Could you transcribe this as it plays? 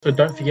So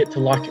don't forget to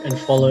like and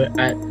follow at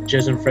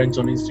Jez and Friends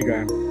on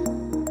Instagram.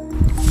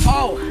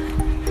 Oh,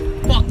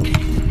 fuck.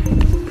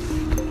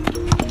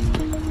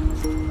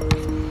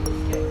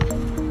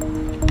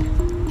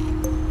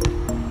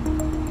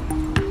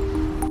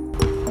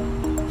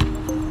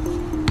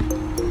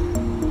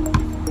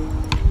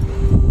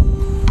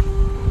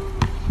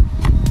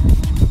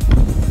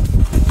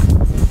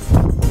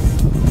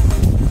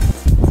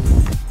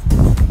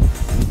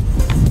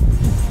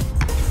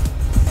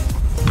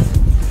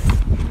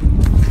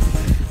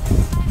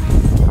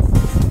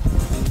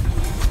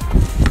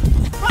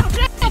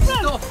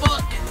 Oh,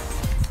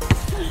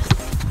 fuck.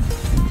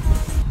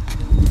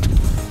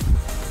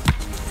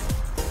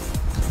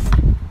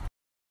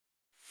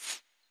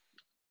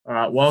 All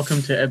right,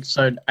 welcome to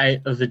episode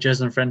 8 of the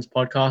Jez and Friends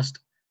podcast.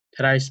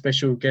 Today's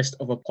special guest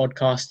of a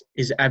podcast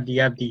is Abdi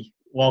Abdi.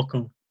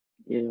 Welcome.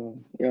 Yeah,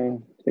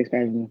 thanks for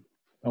having me.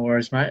 No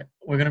worries, mate.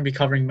 We're going to be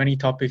covering many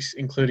topics,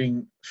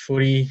 including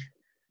footy,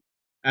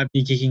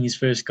 Abdi kicking his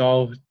first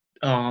goal,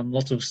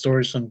 lots of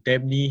stories from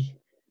Debney,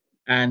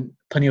 and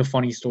plenty of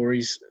funny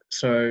stories.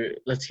 So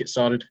let's get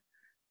started.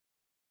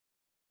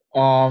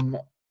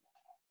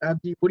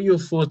 Abdi, what are your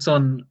thoughts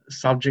on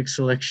subject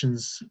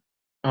selections?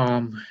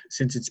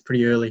 Since it's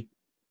pretty early.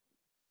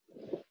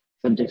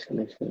 Subject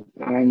selection.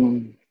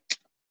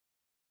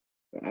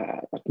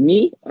 Like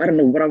me, I don't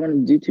know what I want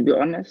to do, to be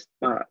honest,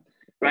 but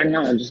right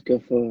now I'll just go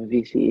for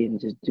VCE and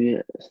just do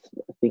it.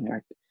 I think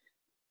like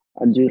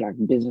I do like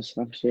business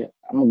stuff shit.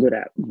 I'm not good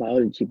at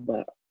biology,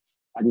 but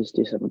I just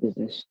do some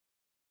business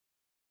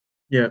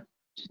Yeah.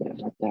 stuff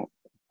like that.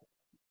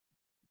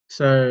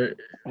 So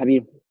Have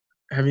you?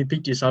 have you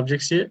picked your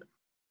subjects yet?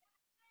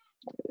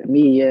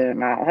 Me, yeah,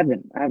 nah, I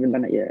haven't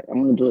done it yet.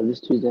 I'm gonna do it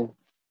this Tuesday.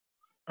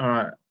 All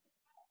right.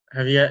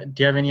 Do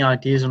you have any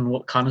ideas on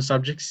what kind of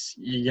subjects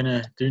you're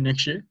gonna do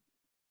next year?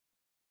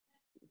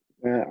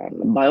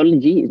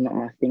 Biology is not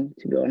my thing,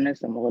 to be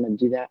honest. I'm not gonna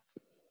do that.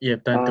 Yeah,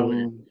 don't do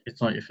it. Um, It's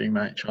not your thing,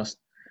 mate. Trust.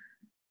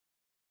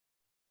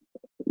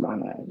 nah,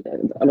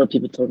 a lot of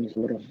people told me it's a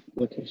lot of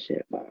work and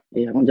shit, but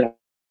yeah, I'm gonna do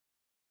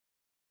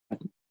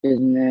like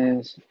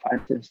business,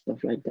 finance,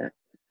 stuff like that.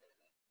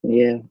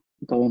 Yeah,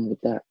 go on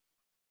with that.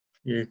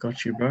 Yeah,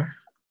 got you, bro.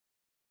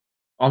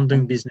 I'm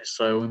doing business,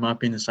 so we might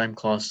be in the same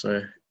class.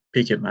 So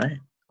pick it, mate.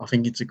 I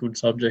think it's a good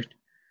subject.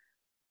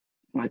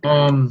 Like,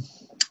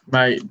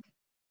 Mate,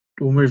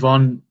 we'll move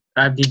on.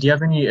 Abdi, do you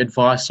have any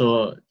advice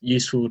or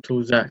useful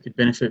tools that could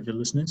benefit the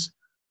listeners?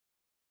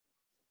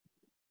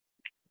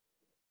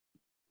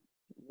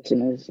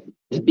 listeners,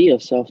 just be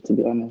yourself, to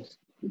be honest.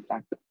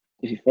 Like,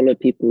 if you follow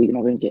people, you're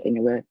not gonna get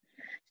anywhere.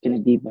 It's gonna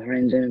be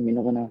behind them. You're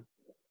not gonna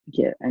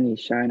get any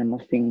shine or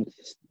nothing.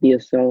 Just be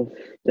yourself.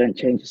 Don't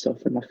change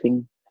yourself for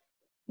nothing.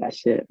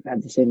 That's it.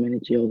 Have the same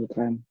energy all the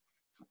time.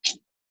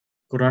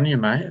 Good on you,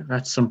 mate.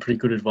 That's some pretty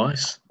good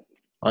advice,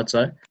 I'd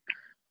say.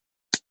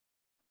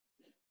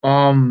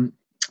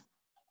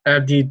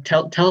 Abdi,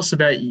 tell us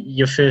about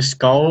your first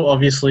goal.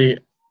 Obviously,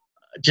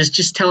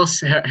 just tell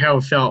us how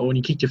it felt when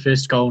you kicked your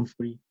first goal in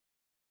footy.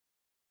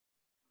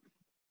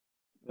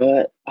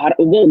 But it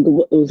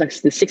was like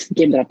the sixth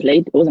game that I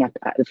played. It wasn't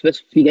like the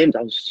first few games.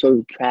 I was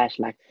so trash.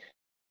 Like,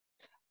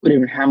 couldn't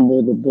even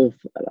handle the ball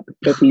like,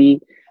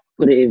 properly.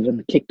 Couldn't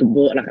even kick the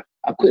ball. Like,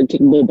 I couldn't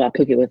kick the ball, but I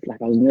kick it with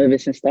like I was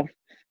nervous and stuff.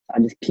 I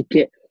just kick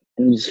it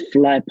and just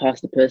fly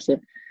past the person.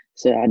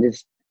 So I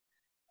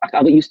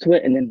got used to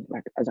it. And then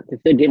like I was like the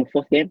third game or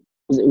fourth game.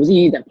 Was it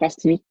you that passed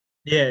to me?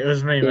 Yeah, it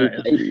was me, Yeah,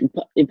 mate.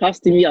 he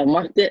passed to me. I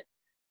marked it.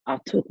 I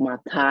took my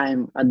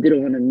time. I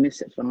didn't want to miss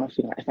it for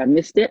nothing. Like, if I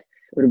missed it,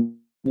 it would have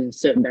been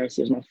so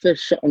embarrassing. It was my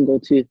first shot on goal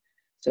too,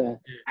 so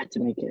I had to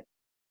make it.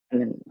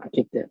 And then I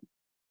kicked it.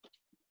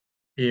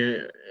 Yeah,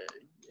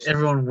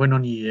 everyone went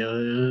on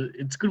you.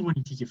 It's good when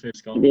you kick your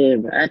first goal. Yeah,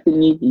 but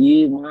Anthony,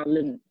 you,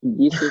 Marlon,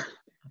 Yusuf,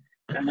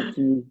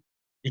 Anthony.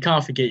 You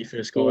can't forget your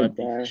first goal, Yeah,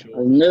 Abdi, for I sure.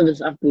 was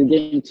nervous after the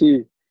game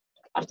too.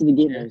 After the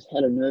game, I was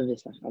hella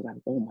nervous. Like, I was like,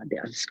 oh my day,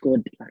 I just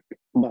scored. Like,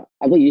 but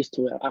I got used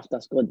to it after I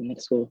scored the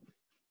next goal.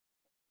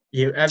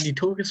 Yeah, Abdi,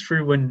 talk us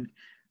through when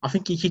I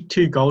think you kicked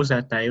 2 goals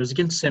that day. It was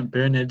against St.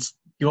 Bernard's.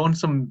 You're on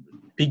some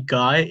big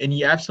guy, and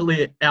you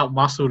absolutely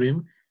outmuscled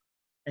him,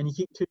 and you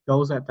kicked 2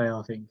 goals that day,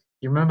 I think.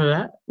 You remember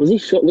that? Was he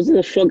short? Was it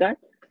a short guy? It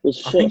was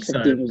I short think so.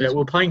 something. It was But just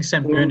we're playing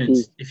St. plumpy.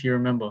 Bernard's, if you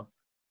remember.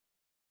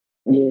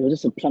 Yeah, it was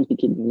just a plumpy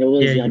kid. There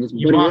was, Yeah, I just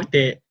you put it in. marked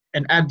it.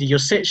 And Abdi, your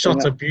set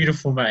shots are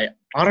beautiful, mate.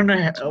 I don't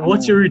know.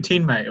 What's your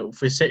routine, mate,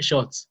 for set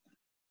shots?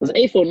 It was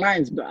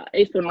 849s, but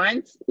 849s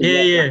is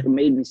Yeah. Like,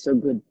 made me so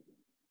good.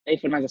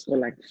 849s, I scored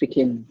like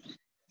freaking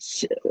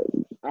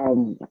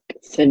like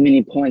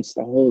 70 points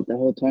the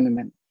whole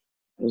tournament.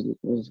 It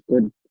was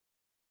good.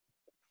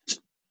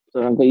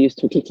 So I got used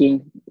to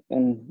kicking,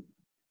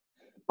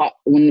 but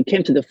when it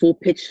came to the full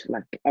pitch,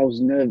 like I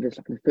was nervous.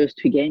 Like the first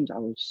 2 games, I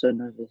was so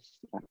nervous.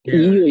 Like, Yeah.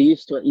 you were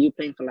used to it. You were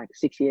playing for like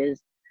 6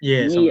 years.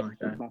 Yeah, Me, something like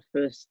that. my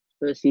first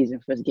season,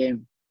 first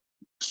game.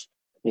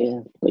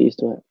 Yeah, got used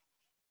to it.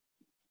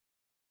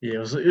 Yeah,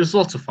 it was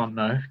lots of fun,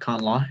 though.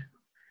 Can't lie.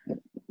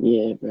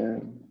 Yeah,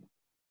 bro.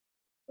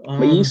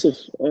 But Yusuf,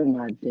 oh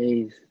my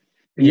days.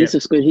 When Yeah.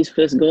 Yusuf scored his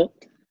first goal,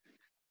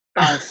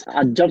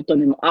 I jumped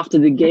on him after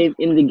the game.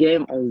 In the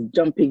game, I was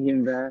jumping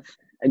him, bro.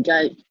 A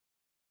guy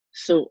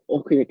so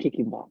awkward at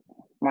kicking ball.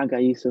 My guy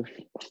Yusuf.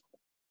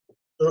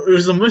 It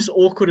was the most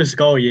awkwardest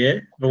goal, yeah.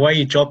 The way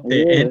he dropped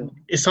it, Yeah, and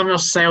it somehow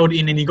sailed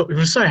in, and he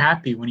was so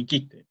happy when he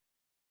kicked it.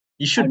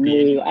 He I should be. know.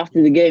 Anyway.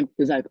 After the game,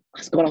 he was like,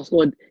 I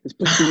scored. He's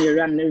pushing me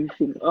around and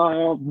everything.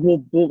 Oh,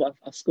 boom, boom,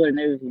 I scored and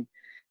everything.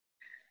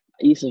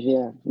 Yusuf,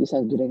 yeah, Yusuf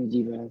has good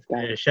energy, bro. This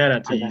guy, Yeah, shout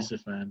out to my guy.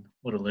 Yusuf, man.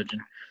 What a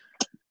legend.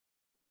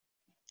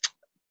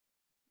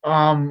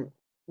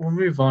 We'll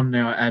move on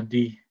now,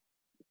 Abdi.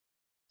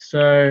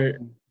 So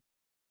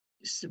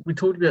we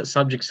talked about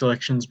subject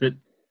selections, but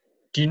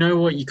do you know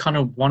what you kind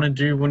of want to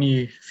do when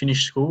you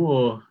finish school,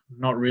 or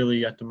not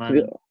really at the To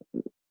be, moment?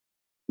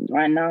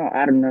 right now,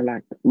 I don't know.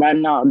 Like right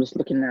now, I'm just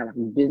looking at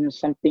like business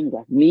something.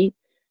 Like me,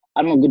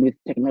 I'm not good with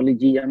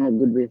technology. I'm not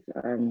good with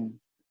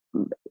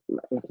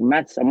like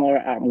maths. I'm all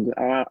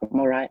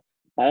right.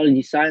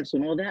 Biology, science,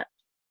 and all that.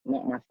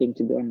 Not my thing,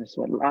 to be honest.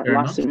 But Fair last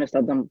enough. semester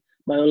I done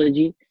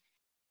biology.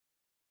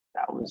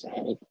 That was a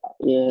headache.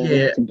 Yeah, look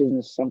Yeah, into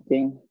business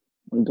something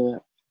and do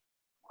it.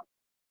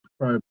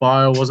 bro,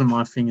 bio wasn't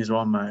my thing as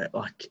well, mate.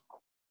 Like,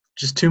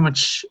 just too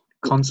much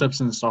concepts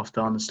and stuff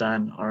to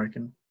understand, I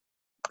reckon.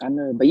 I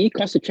know, but you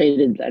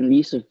concentrated and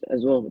Yusuf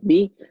as well.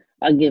 Me,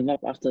 I gave up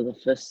after the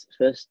first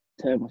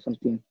term or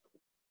something.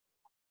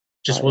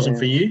 Just But wasn't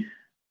for you?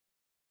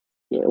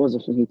 yeah, it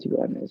wasn't for me, to be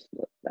honest.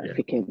 That Yeah.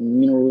 freaking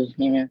minerals,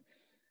 yeah,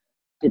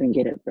 didn't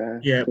get it, bro.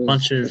 Yeah, It was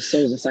bunch the of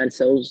cells inside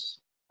cells,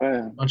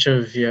 bunch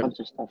of bunch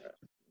of stuff.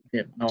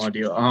 no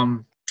idea.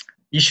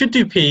 You should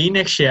do PE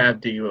next year,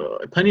 Abdi.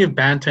 Plenty of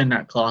banter in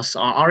that class.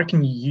 I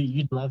reckon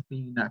you'd love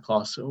being in that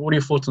class. What are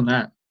your thoughts on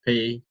that?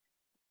 PE,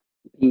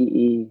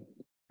 PE.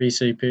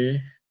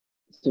 VCP.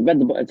 It's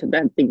a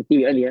bad thing to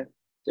do earlier.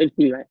 So it's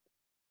theory, right?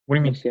 What do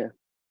you mean? Next year.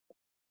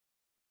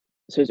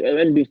 So it's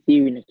already do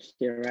theory next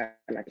year,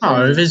 right? Like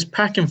No, so there's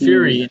Pack and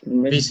theory, Fury like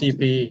in measurement.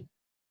 VCP.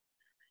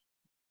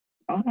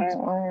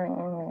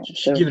 Alright. You should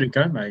So give it a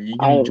go, mate. You're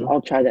gonna enjoy it.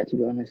 I'll try that, to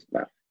be honest.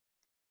 But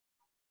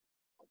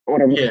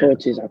what I'm looking Yeah, forward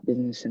to is like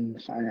business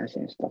and finance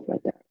and stuff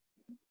like that.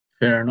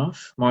 fair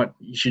enough.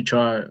 You should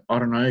try. I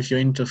don't know if you're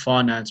into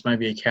finance,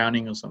 maybe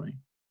accounting or something.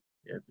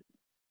 Yeah.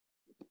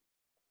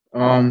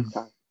 Okay.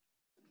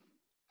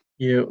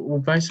 Yeah. We'll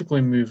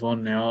basically move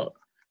on now.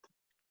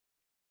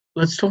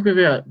 Let's talk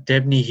about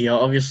Debney here.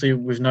 Obviously,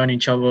 we've known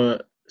each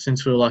other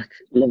since we were like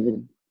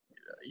 11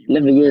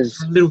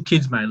 years. little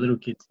kids, mate. Little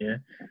kids, yeah.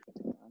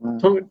 Uh,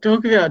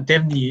 Talk about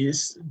Debney.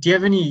 Do you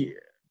have any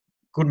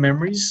good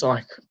memories?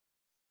 Like,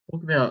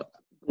 talk about.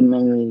 Good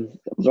memories.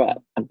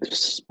 But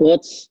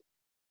sports,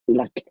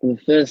 like the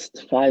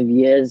first 5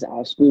 years,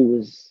 our school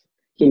was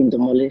getting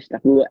demolished.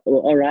 Like we were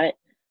all right.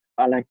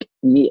 Like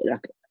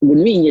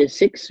when me in year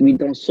six, we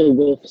done so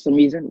well for some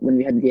reason. When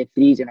we had year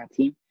threes in our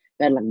team,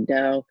 we had like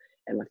Dell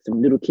and like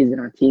some little kids in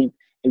our team,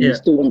 and we Yeah.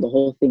 still won the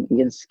whole thing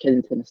against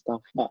Kensington and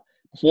stuff. But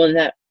before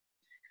that,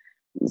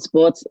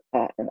 sports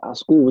at our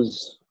school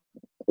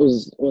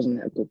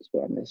wasn't that good, to be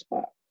honest.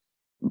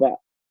 But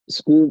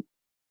school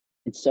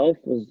itself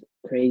was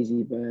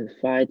crazy, but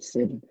fights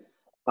and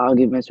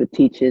arguments with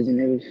teachers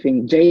and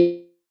everything.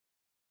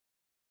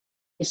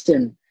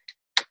 Jason,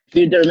 if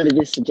you don't remember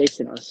this,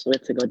 Jason, I swear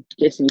to God,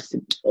 Jason used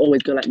to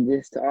always go like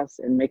this to us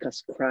and make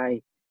us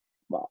cry.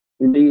 But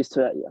we used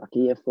to like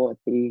year 4 or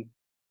 3.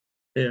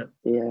 Yeah.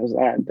 Yeah, it was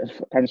alright. The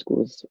primary school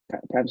was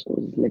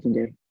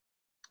legendary.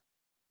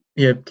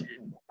 Yeah.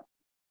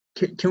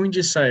 Can we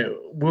just say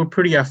we're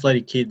pretty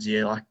athletic kids,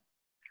 yeah? Like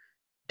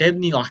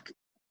Debney, like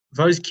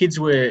those kids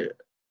we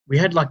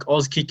had like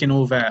Oz kick and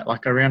all that,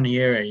 like around the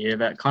area, yeah,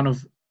 that kind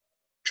of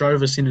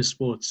drove us into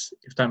sports,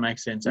 if that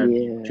makes sense. Abdi.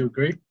 Yeah. Do you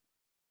agree?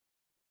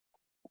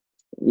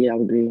 Yeah, I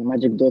would agree.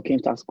 Magic Door came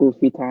to our school a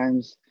few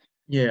times.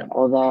 Yeah.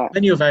 All that.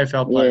 Plenty of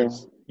AFL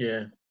players.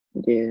 Yeah.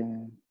 Yeah.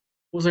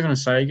 What was I gonna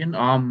say again?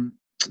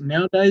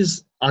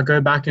 Nowadays I go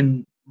back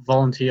and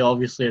volunteer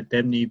obviously at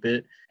Debney,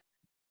 but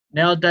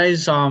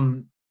nowadays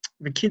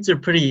the kids are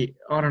pretty,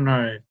 I don't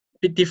know, a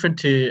bit different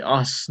to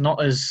us,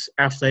 not as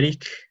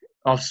athletic.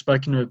 I've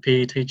spoken to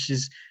PE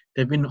teachers.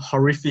 They've been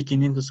horrific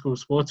in inter-school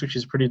sports, which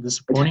is pretty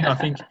disappointing. I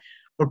think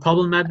the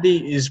problem,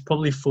 Abdi, is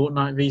probably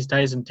Fortnite these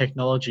days and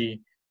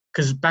technology.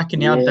 Because back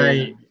in our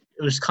day,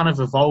 it was kind of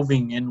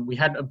evolving and we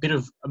had a bit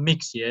of a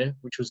mix, yeah,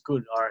 which was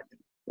good, I reckon.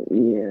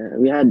 Yeah,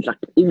 we had like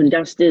even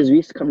downstairs. We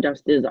used to come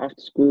downstairs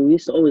after school. We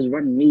used to always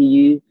run me,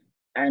 you,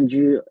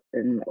 Andrew,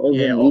 and over.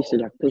 Yeah, And we used to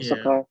like play yeah.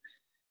 soccer,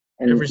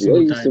 and Every we single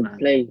always used day, to man.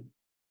 play.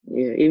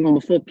 Yeah, even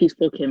before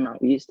Peaceful came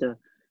out, we used to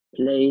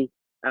play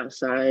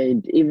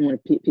outside. Even when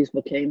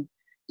Peaceful came,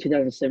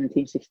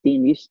 2017,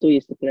 16, we still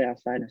used to play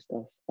outside and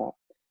stuff. But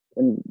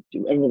when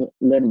everyone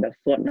learned about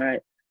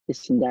Fortnite,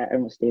 this and that,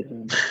 everyone stayed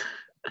home.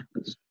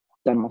 Just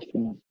done my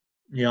thing.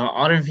 Yeah,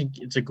 I don't think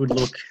it's a good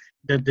look.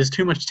 There's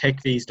too much tech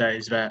these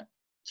days that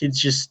kids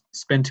just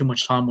spend too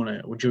much time on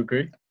it. Would you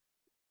agree?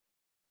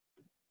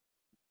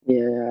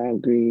 Yeah, I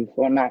agree.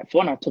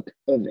 Fortnite took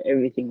over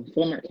everything. When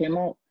Fortnite came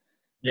out,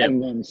 Yeah.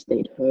 everyone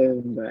stayed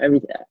home, but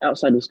everything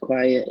outside was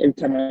quiet. Every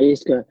time I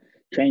used to go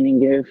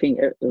training, everything.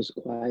 It was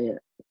quiet.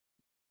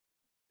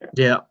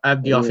 Yeah,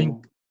 Abdi, I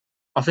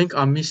Yeah. think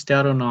I missed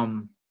out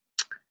on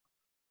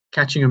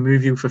catching a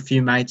movie with a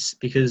few mates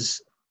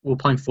because we were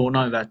playing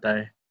Fortnite that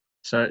day.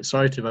 So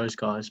sorry to those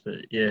guys, but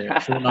yeah,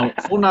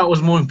 Fortnite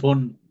was more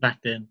important back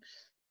then,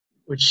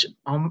 which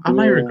I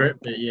may Yeah. regret,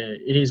 but yeah,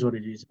 it is what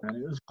it is, man.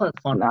 It was quite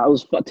fun. Nah, it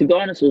was fun. To be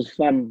honest, it was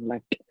fun.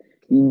 Like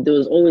there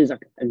was always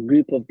like a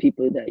group of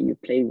people that you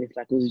play with.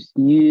 Like it was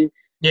you,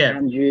 Yeah,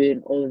 Andrew,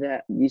 and all of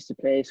that. We used to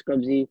play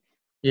Scrubsy,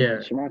 yeah,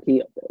 Shamaki. We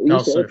that used to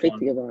was all so play fun.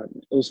 together.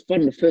 It was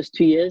fun the first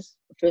 2 years,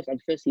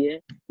 first year,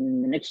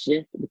 and the next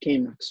year it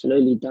became like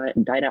slowly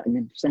died out, and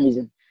then for some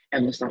reason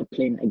everyone started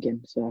playing it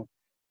again. So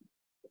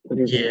it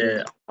is what it is.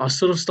 Yeah, I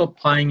sort of stopped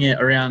playing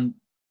it around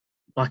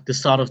like the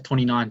start of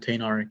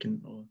 2019, I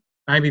reckon, or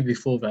maybe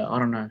before that. I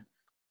don't know.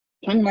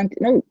 2019,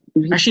 no,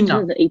 Actually,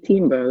 no.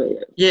 2018, bro.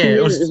 Yeah, 2 it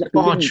years was. is like it's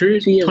Oh, been true.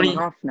 2 years and a 20.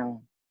 half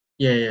now.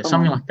 Yeah, yeah, Come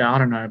something on. like that. I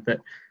don't know, but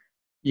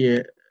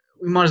yeah,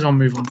 we might as well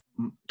move on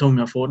from talking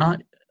about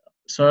Fortnite.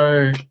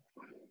 So,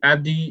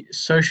 Abdi,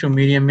 social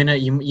media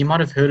minute. You might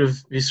have heard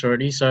of this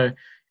already. So,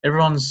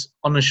 everyone's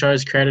on the show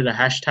has created a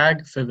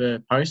hashtag for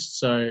the post.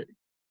 So,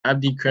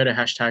 Abdi, create a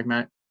hashtag,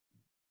 mate.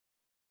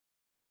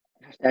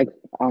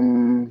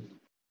 Hashtag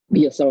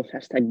be yourself.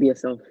 Hashtag be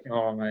yourself.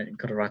 Oh, mate,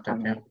 gotta write that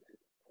Um, down.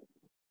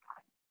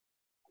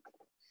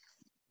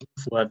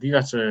 For Abdi,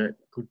 that's a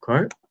good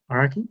quote, I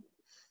reckon.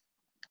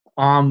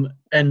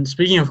 And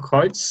speaking of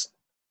quotes,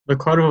 the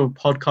quote of a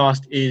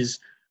podcast is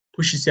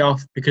push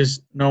yourself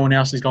because no one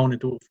else is going to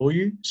do it for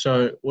you.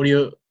 So, what are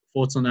your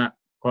thoughts on that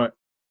quote?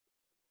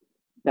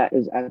 that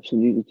is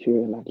absolutely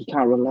true. Like you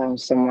can't rely on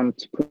someone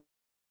to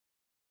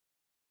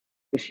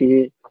push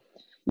you.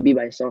 Be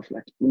by yourself.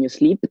 Like when you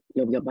sleep,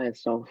 you're by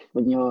yourself.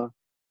 When you're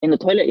in the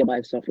toilet, you're by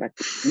yourself. Like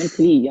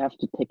mentally, you have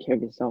to take care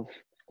of yourself.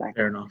 Like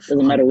Fair enough.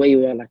 doesn't matter where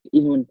you are. Like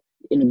even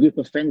in a group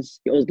of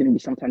friends, you're always gonna be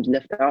sometimes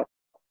left out.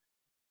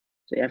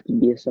 So you have to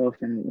be yourself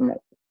and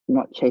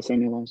not chase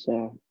anyone.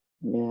 So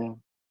yeah,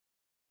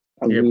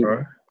 Yeah, agreed.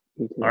 bro.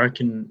 I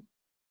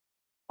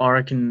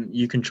reckon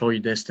you control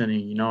your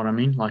destiny. You know what I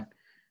mean? Like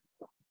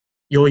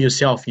you're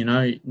yourself. You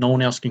know, no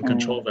one else can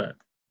control that.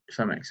 If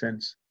that makes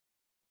sense.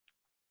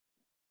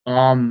 Yeah,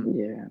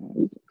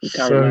 you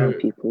can't rely on So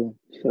people.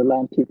 If you rely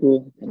on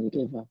people, then you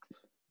give up.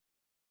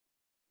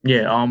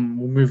 yeah. We'll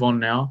move on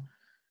now.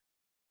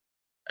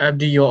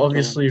 Abdi, you're Go on.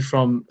 obviously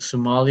from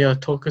Somalia.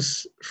 Talk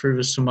us through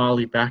the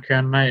Somali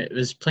background, mate.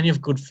 There's plenty of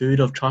good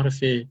food. I've tried a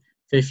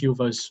fair few of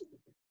those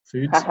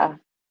foods. Haha,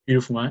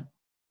 Beautiful, mate.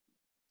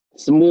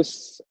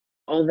 Samoose,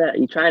 all that.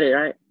 You tried it,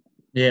 right?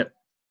 Yeah.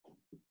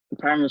 In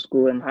primary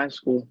school and high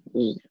school.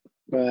 It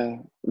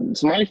was,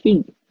 Somali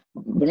food,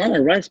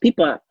 banana rice.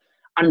 People are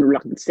under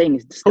like saying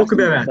it's Talk disgusting,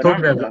 about but that. Talk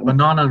about like that.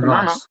 Banana and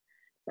banana, rice.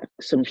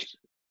 like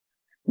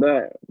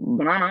but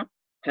banana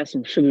has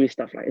some sugary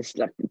stuff. Like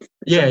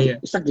Yeah, yeah.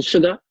 it's like the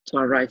sugar to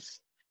our rice.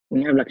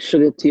 When you have like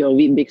sugar to your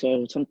wheat bix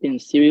or something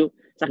cereal,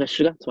 it's like a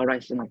sugar to our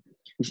rice, and like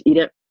you just eat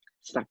it.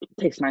 It's like it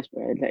tastes nice,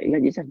 bro. Like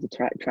you just have to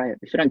try it.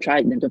 If you don't try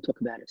it, then don't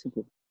talk about it.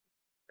 Simple.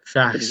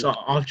 Facts.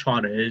 I've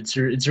tried it.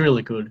 It's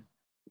really good.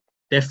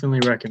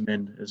 Definitely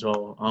recommend as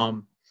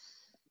well.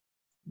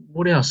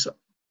 What else?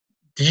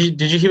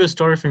 Did you hear a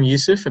story from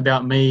Yusuf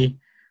about me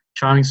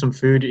trying some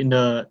food in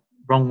the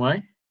wrong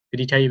way? Did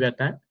he tell you about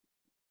that?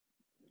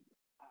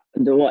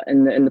 The what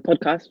in the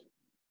podcast?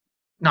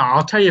 No,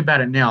 I'll tell you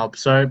about it now.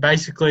 So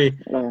basically,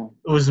 Oh,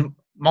 it was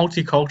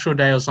multicultural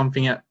day or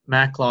something at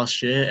Mac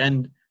last year,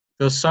 and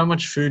there was so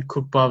much food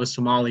cooked by the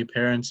Somali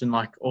parents and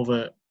like all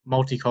the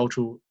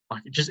multicultural,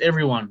 like just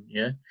everyone,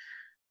 yeah.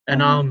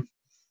 And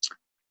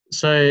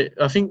so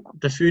I think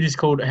the food is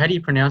called, how do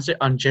you pronounce it?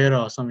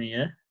 Anjera or something,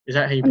 yeah. Is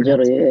that how you Anjero,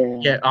 pronounce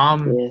it? yeah,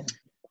 Yeah. yeah.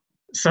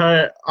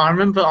 So I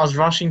remember I was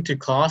rushing to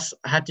class.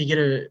 I had to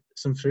get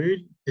some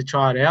food to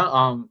try it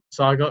out.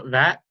 So I got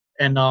that,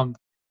 and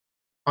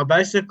I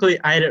basically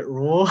ate it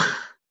raw.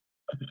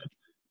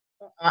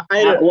 I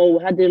ate it. Well,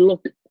 how did it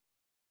look?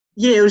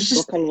 Yeah, it was What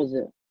just. color was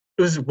it?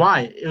 It was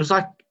white. It was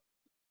like,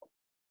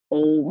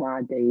 Oh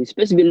my days! It's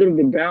supposed to be a little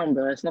bit brown,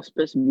 but it's not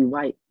supposed to be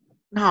white.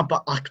 nah,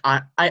 but like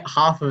I ate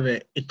half of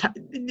it. It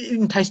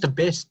didn't taste the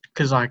best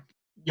because like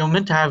you're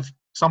meant to have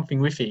something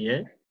with it,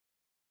 yeah.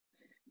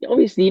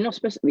 Obviously, you're not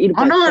supposed to eat it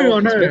I by know, itself. I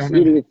You're know, I supposed to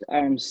eat it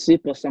know. with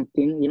soup or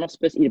something. You're not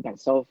supposed to eat it by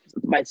itself.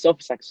 By itself,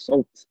 it's like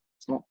salt.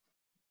 It's not.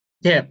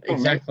 Yeah, Oh,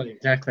 mate.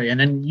 exactly. And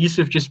then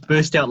Yusuf just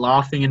burst out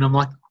laughing, and I'm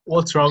like,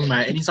 "What's wrong,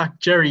 mate?" And he's like,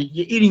 "Jerry,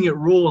 you're eating it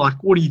raw.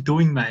 Like, what are you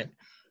doing, mate?"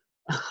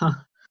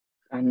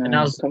 And And come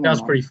that on,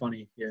 was pretty man.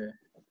 funny. Yeah,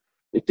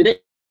 If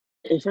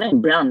it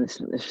ain't brown,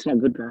 it's not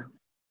good, bro.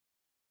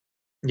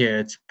 yeah.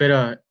 It's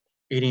better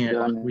eating To be it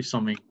like honest. with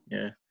something.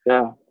 Yeah.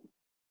 Yeah.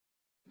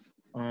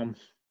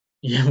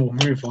 Yeah. We'll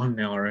move on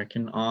now. I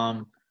reckon.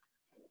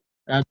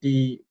 At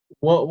the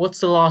what's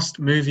the last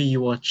movie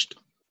you watched?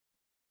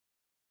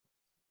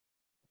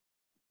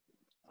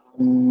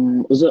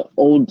 Was it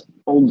old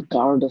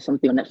guard or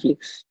something on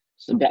Netflix?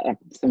 It's about like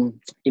some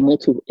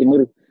immortal.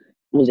 What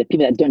was it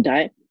people that don't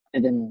die?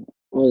 And then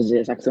what was it?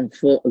 It's like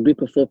a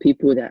group of four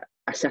people that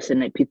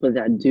assassinate people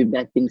that do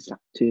bad things like,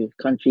 to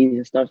countries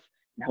and stuff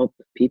and help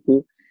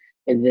people,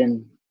 and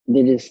then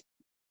they've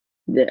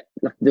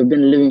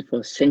been living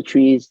for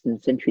centuries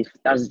and centuries, for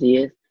thousands of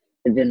years,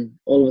 and then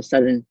all of a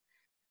sudden,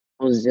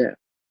 was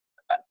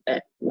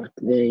like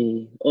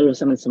they all of a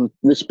sudden some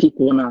rich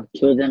people wanna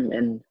kill them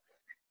and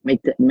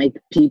make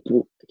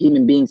people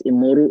human beings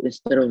immortal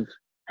instead of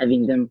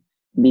having them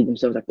be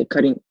themselves. Like they're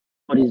cutting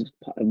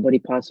body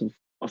parts of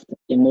the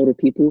immortal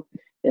people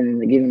and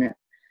they're giving it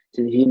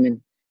to the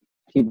human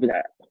people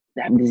that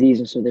have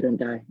diseases so they don't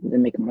die. They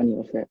make money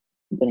off it.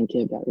 They don't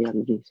care about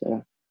reality.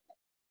 So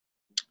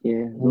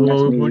yeah,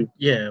 nice movie.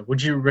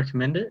 Would you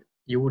recommend it?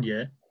 You would,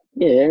 yeah.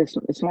 Yeah,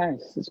 it's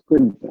nice. It's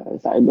good.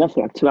 It's like, it went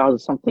for like 2 hours or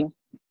something.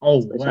 Oh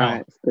It's wow,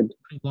 alright. It's good.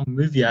 pretty long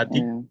movie. I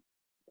think,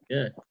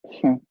 Yeah.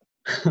 yeah.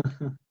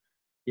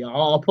 Yeah,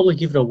 I'll probably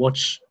give it a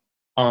watch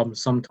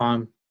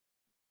sometime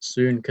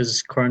soon because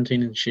it's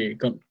quarantine and shit.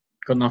 Got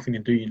nothing to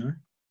do, you know.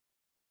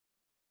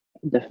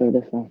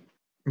 Definitely.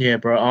 Yeah,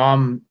 bro.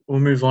 We'll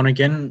move on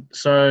again.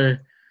 So,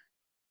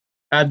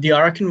 I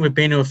reckon we've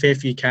been to a fair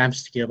few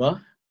camps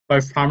together,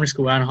 both primary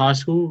school and high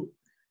school.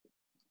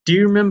 Do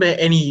you remember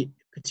any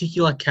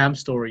particular camp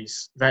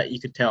stories that you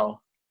could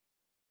tell?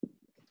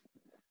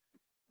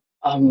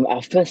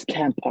 Our first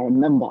camp, I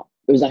remember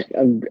it was like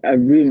a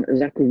room. It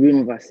was like a room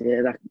of us.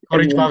 Yeah, like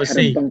Cottage by everyone the had a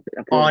sea. bunk.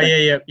 Like, Oh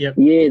yeah. yeah.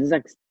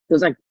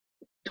 There's like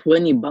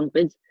 20 bunk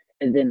beds,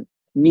 and then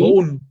me,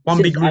 All in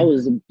one big since I room.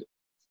 was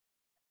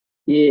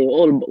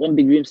all one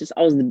big room. Since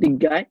I was the big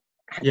guy,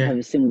 I had to Yeah. have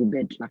a single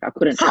bed. Like I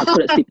couldn't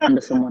sleep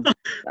under someone.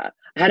 I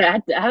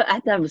had to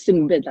have a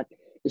single bed. Like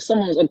if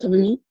someone was on top of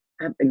me,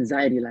 I have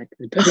anxiety. Like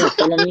the person that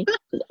fell on me,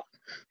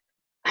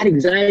 I had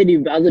anxiety.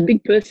 But I was a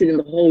big person in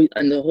the whole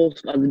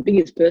school. I was the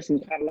biggest person.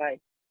 Can't lie.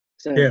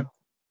 So Yeah.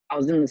 I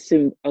was in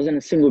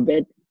a single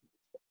bed,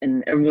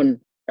 and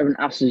everyone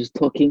else was just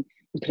talking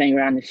and playing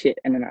around and shit.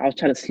 And then I was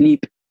trying to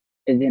sleep,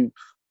 and then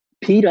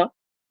Peter,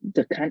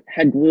 the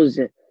head was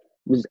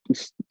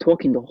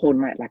talking the whole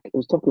night. Like it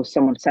was talking with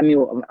someone,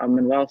 Samuel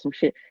Manuel, some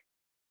shit.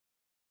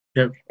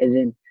 Yep. And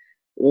then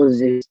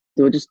they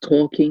were just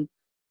talking.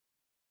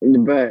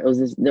 And bro, it was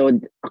this.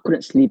 I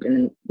couldn't sleep, and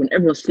then when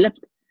everyone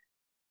slept,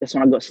 that's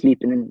when I got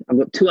sleep, and then I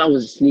got 2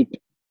 hours of sleep.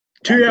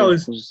 2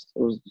 hours. It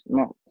was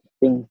not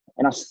thing,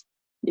 and I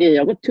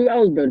got 2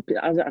 hours, bro.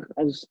 I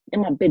was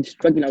in my bed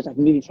struggling. I was like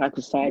moving side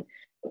to side.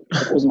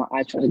 I closed my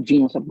eyes, trying to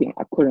dream or something.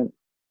 I couldn't.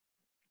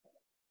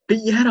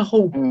 But you had a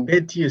whole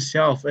bed to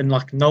yourself and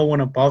like no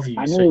one above you.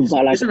 I know,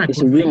 but like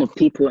it's a room of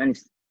people, and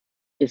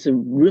it's a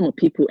room of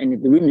people,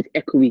 and the room is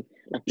echoey.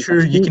 Like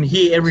true, you can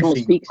hear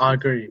everything. Speaks, I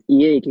agree.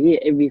 Yeah, you can hear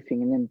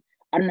everything, and then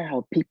I don't know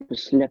how people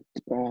slept,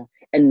 bro.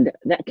 And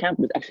that camp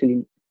was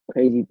actually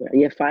crazy, bro.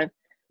 Year 5,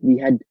 we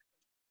had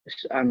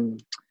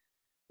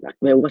like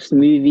we watched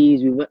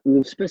movies. We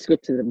were supposed to go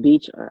to the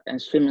beach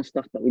and swim and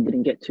stuff, but we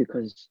didn't get to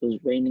because it was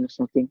raining or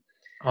something.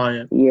 Oh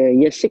yeah. Yeah,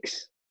 year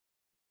 6.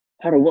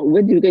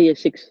 Where did we go? Year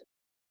 6.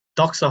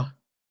 Doxa.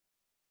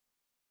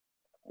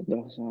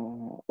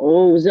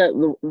 Was that?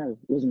 No, it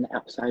wasn't the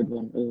outside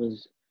one. It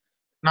was.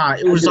 Nah,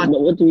 it was like.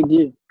 What do we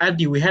do?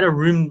 Abdi, we had a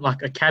room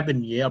like a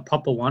cabin, yeah, a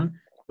proper one.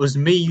 It was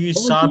me, you,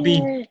 Sabi.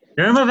 Yeah.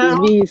 Remember that? It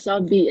was me,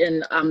 Sabi,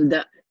 and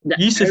the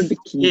Yusuf. Arabic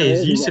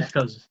Yeah, Yusuf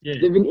does. Yeah.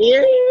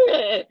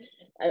 Yeah.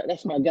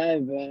 That's my guy,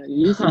 bro.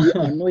 We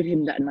annoyed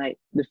him that night.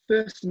 The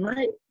first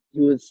night,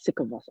 he was sick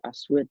of us. I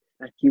swear,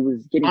 like he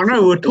was getting. I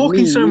know, we were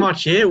talking so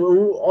much, yeah.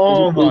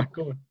 My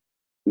god.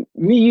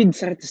 You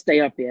decided to stay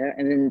up, yeah,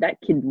 and then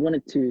that kid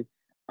wanted to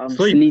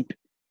sleep.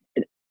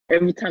 And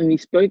every time we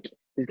spoke,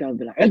 this guy would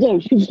be like,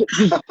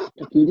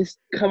 like he just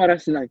come at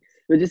us and like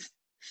we just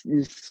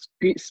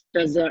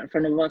spaz out in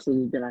front of us and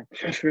he'd be like,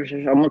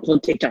 I'm gonna call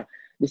teacher.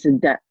 This and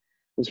that.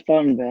 It was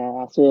fun,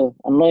 but so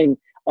annoying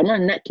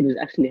that kid was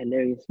actually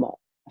hilarious, but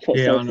I felt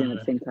sorry for him at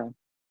the same time.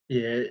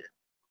 Yeah.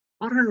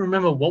 I don't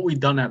remember what we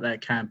done at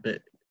that camp,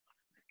 but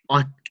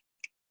I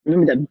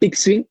remember that big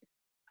swing.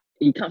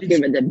 You can't forget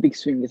about that big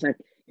swing. It's like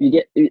we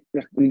get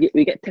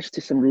attached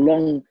to some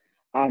long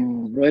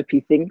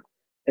ropey thing,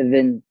 and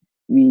then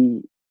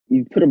you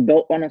put a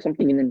belt on or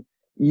something, and then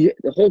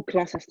the whole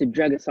class has to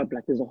drag us up.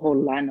 Like there's a whole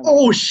line of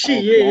class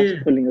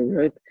pulling a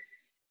rope,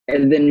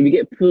 and then we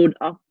get pulled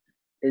up,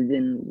 and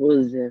then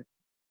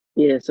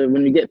so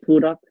when we get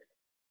pulled up,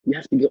 you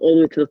have to go all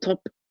the way to the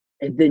top,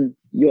 and then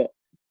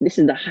this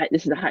is the height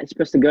it's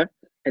supposed to go,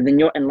 and then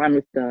you're in line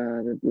with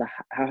the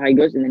how high it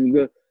goes, and then you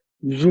go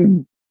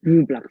zoom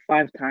like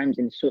 5 times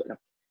in short. Like,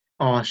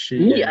 oh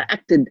shit! Me, I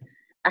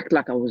act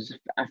like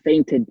I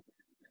fainted,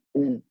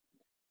 and then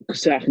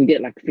so I can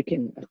get like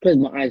freaking. I closed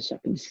my eyes so I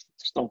can just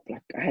stop.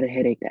 Like I had a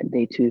headache that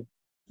day too.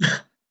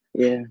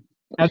 Yeah.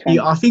 I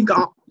think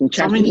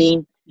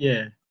trampoline.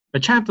 Yeah, the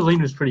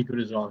trampoline was pretty good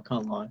as well. I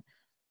can't lie.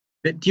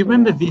 But do you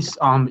remember this?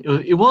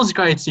 It was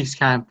grade 6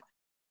 camp.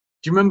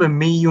 Do you remember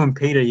me, you, and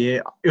Peter?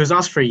 Yeah, it was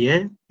us for a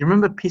year. You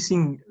remember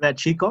pissing that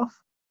chick off?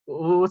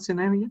 What's her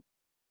name again?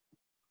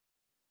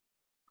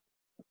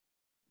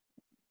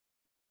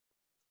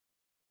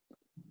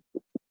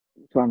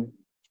 Fun.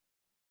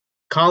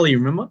 Carly,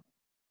 remember?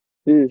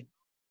 Who?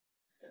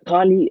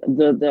 Carly,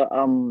 the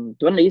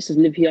one that used to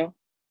live here,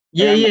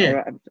 Yeah, yeah,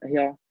 around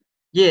here.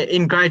 yeah.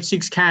 In grade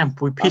 6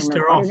 camp, we pissed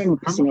her I off. don't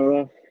remember Remember? pissing her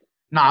off.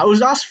 Nah, it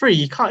was us three.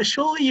 You can't.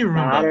 Surely you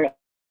Nah, remember.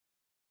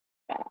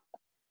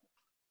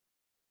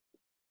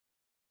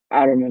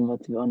 I don't remember,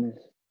 to be honest.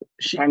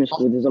 She. Primary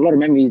school, there's a lot of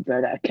memories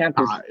there. That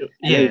campus and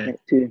Yeah. everything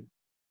too.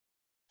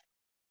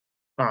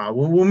 All right,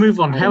 we'll move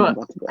on. I don't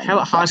remember, to be How about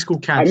honest. high school I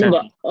camps, remember,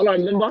 Andy? all I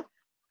remember,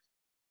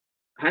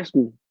 high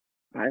school.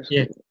 High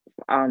Yeah.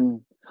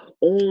 school.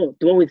 Oh,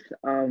 the one with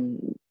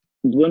the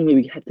one where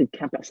we had to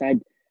camp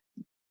outside.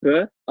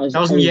 Bro, That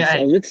was in year I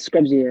 8. was with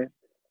Scrubs here.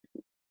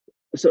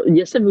 So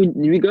year 7,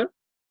 did we go?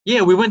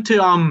 Yeah, we went to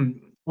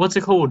what's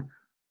it called?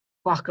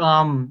 Fuck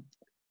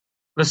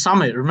the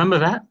summit. Remember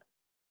that?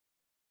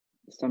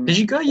 Did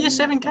you go year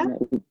 7 camp?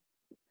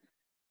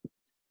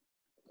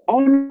 Oh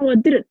no, I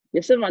didn't.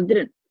 Year 7, I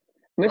didn't.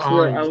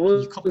 Oh,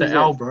 you copped the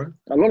L, bro.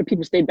 A lot of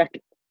people stayed back.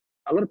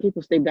 A lot of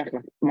people stayed back.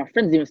 Like my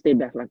friends even stayed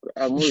back. Like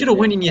You should have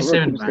went in year a lot of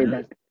 7, people stayed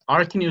man. back. I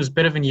reckon it was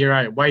better than year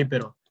 8. Way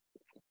better.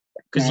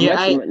 Because Nah, year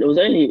 8, it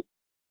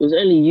was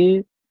only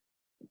you,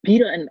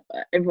 Peter, and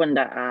everyone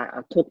that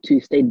I talked to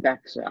stayed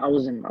back. So I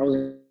wasn't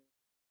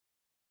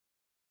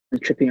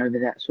tripping over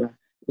that. So it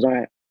was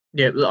alright.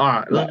 yeah. All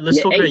right, But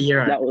let's talk about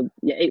year 8. that was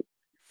year 8.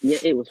 Year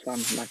 8 was fun.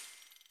 Like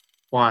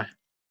Why?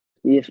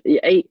 year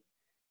 8,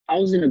 I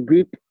was in a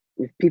group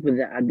with people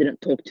that I didn't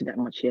talk to that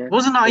much. Yeah,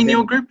 Wasn't I But in your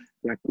then, group?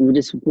 like we would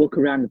just walk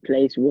around the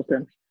place, walk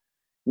around.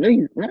 No,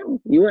 you weren't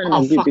in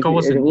Oh a group. fuck, If I you,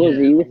 wasn't. it was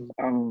Yeah. you with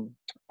I don't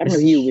know who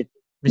you were with.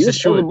 You Mr. with all the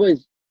Stewart.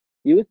 boys.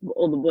 You with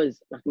all the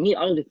boys. Like me,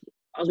 I was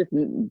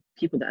with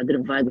people that I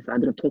didn't vibe with, I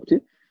didn't talk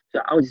to. So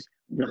I was just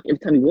like every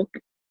time we walk,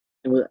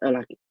 it was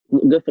like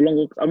go for long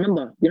walks. I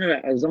remember,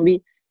 a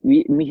zombie.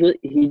 He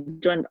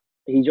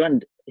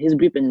joined his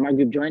group and my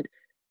group joined.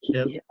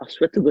 Yep. I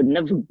swear to God,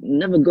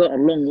 never go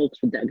on long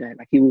walks with that guy.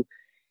 Like he will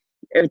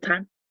every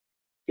time.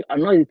 I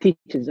know the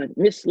teachers like,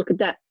 Miss, look at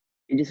that.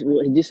 He did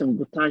some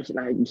botage,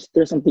 like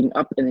stir something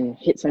up and then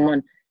hit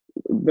someone.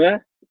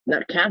 Bruh,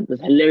 that camp was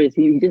hilarious.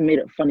 He just made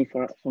it funny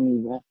for me,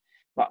 bruh.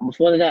 But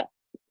before that,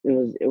 it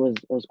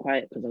was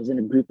quiet because I was in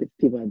a group with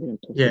people I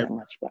didn't talk to Yeah. that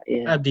much. But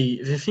yeah,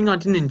 The thing I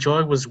didn't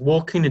enjoy was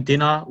walking to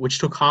dinner, which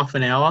took half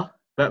an hour.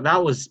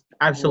 That was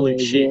absolute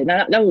shit.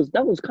 yeah,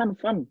 that was kind of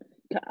fun.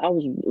 It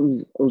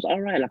was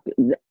all right. Like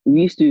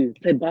we used to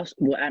play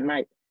basketball at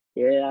night.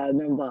 Yeah, I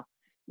remember.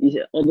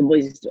 All the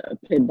boys used to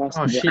play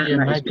basketball shit, at yeah,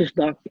 night. It's maybe. pitch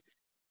dark.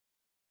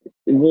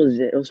 It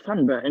was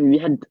fun, bro. And we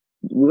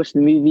watched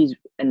the movies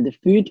and the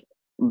food,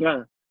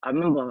 bro. I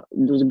remember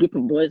there was a group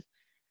of boys.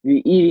 We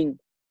were eating,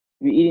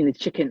 we were eating the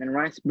chicken and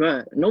rice,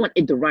 bro. No one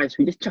ate the rice.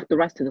 We just chucked the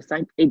rice to the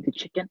side, ate the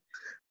chicken,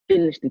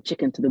 finished the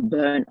chicken to the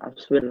burn. I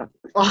swear, like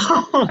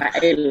I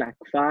ate like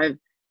 5.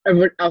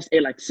 Everyone else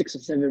ate like 6 or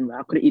 7. Bro.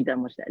 I couldn't eat that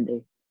much that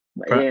day.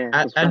 But Bro, yeah,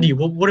 it was fun. Andy,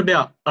 what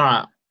about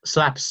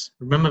slaps?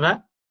 Remember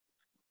that?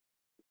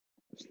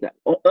 It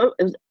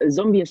was a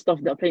zombie and stuff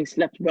that were playing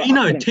slaps, bro.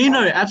 Tino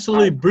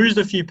absolutely bruised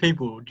a few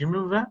people. Do you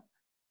remember that?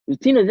 Was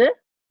Tino there?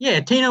 Yeah,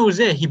 Tino was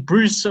there. He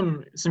bruised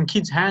some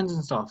kids' hands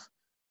and stuff.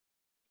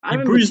 I He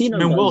remember bruised Tino,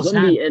 but Manuel's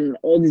Zombie hand. and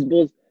all these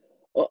boys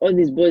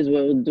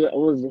were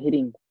always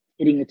hitting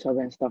each other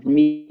and stuff.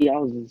 Me, I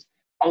was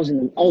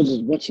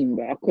just watching,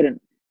 but I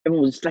couldn't.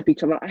 Everyone was slapping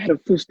each other. I had a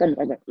full stomach.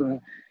 I was like, ugh.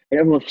 And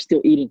everyone was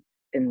still eating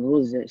and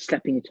was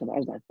slapping each other. I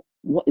was like,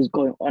 what is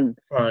going on?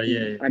 Oh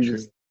yeah,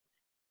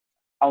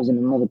 I was in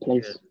another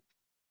place. Yeah.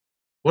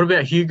 What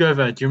about Hugo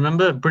though? Do you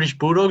remember British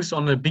Bulldogs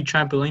on the big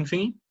trampoline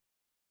thingy?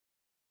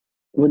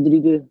 What did he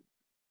do?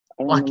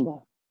 I don't Like, remember.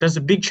 There's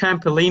a big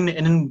trampoline,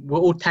 and then we're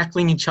all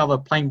tackling each other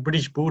playing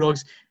British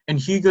Bulldogs. And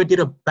Hugo did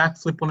a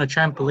backflip on a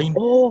trampoline,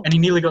 and he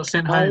nearly got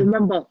sent I home.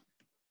 remember.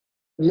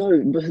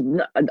 No,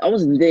 but I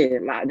wasn't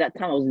there. Like at that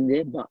time, I wasn't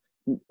there. But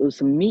it was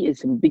some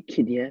big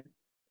kid, yeah.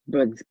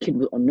 But this kid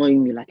was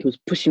annoying me. Like he was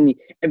pushing me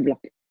every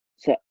like.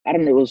 So I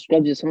don't know. It was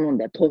Scrubs or someone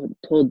that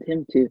told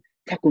him to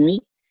tackle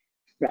me.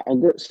 But I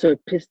got so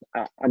pissed.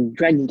 I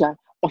dragged the guy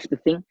off the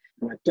thing.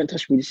 I'm like, don't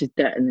touch me. This is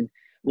that. And then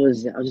I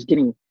was just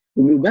getting.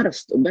 We better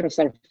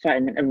start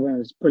fighting, and everyone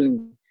was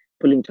pulling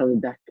each other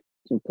back,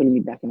 so pulling me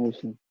back and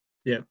everything.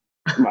 Yeah.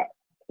 But,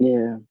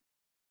 yeah.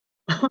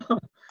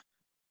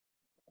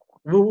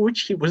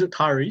 Which kid was it?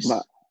 Tyrese?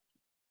 But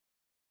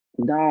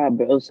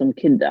it was some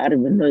kid that I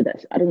didn't even know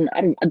that. I didn't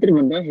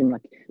even know him.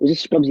 Like it was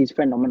just Scrubsy's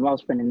friend, or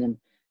Manuel's friend, and then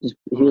he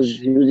was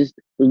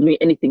doing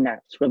anything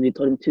that Scrubsy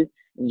told him to,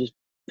 and just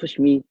push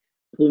me,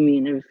 pull me,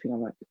 and everything.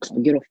 I'm like,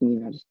 get off me,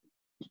 and I just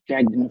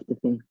dragged him off the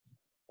thing.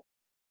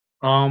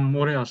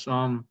 What else?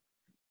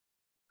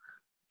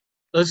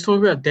 Let's talk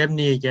about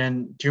Debney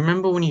again. Do you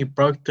remember when he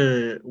broke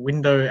the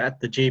window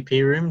at the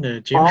GP room, the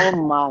gym? Oh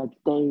my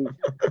days!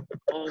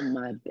 Oh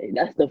my days!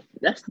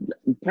 That's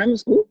primary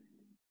school.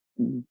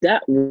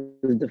 That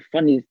was the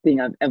funniest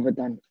thing I've ever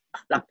done.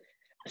 Like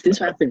this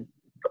happened.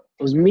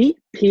 It was me,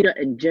 Peter,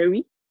 and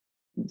Jerry.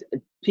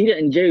 Peter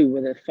and Jerry were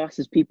the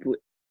fastest people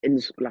in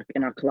the school, like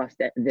in our class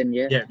then.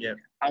 Yeah. Yeah.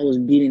 I was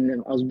beating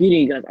them. I was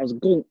beating you guys. I was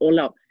going all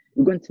out.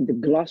 We're going to the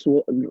glass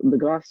wall,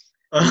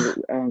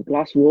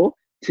 glass wall.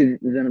 to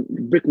the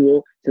brick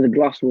wall to the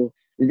glass wall.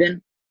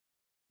 Then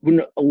when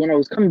I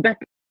was coming back,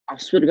 I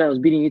swear to God, I was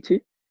beating you too.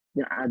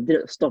 Then I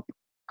didn't stop.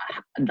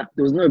 There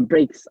was no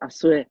brakes. I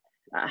swear,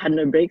 I had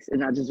no brakes,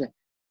 and I just went,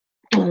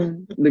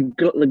 boom.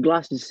 The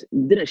glass just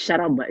didn't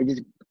shatter, but it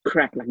just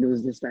cracked. Like it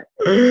was just like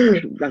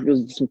it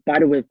was some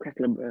spider wave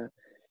crackling, bro.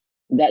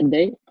 That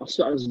day, I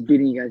swear I was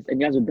beating you guys, and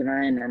you guys were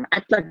denying, and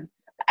act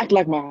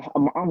like my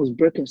arm was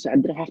broken, so I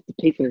didn't have to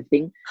pay for the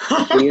thing.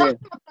 So yeah,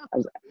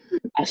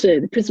 I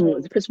said the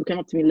principal came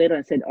up to me later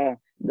and said, "Oh,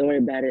 don't worry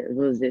about it.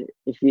 What was it?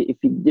 If you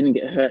didn't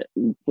get hurt,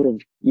 we would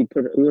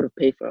have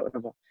paid for it,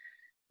 whatever."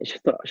 She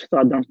thought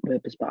I done it on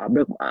purpose, but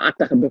I act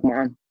like I broke my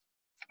arm.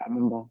 I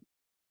remember.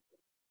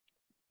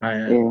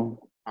 Yeah,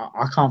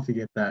 I can't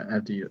forget that,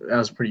 Abdi. That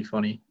was pretty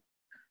funny.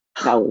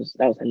 that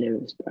was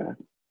hilarious, bro.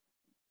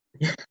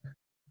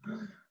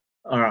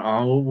 All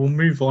right, we'll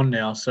move on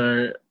now.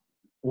 So,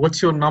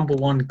 what's your number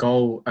one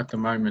goal at the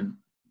moment?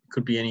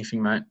 Could be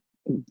anything, mate.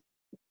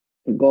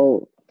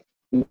 Goal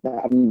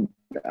that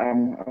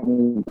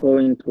I'm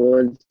going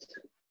towards.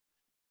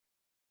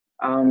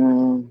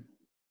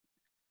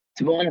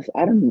 To be honest,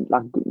 I don't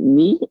like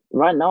me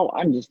right now.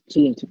 I'm just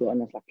chilling. To be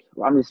honest, like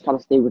I'm just trying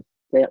to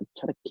try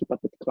to keep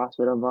up with the class,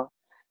 whatever.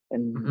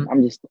 And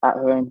I'm just at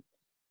home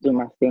doing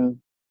my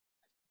thing.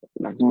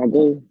 Like my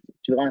goal,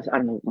 to be honest, I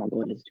don't know what my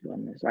goal is. To be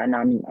honest, right now,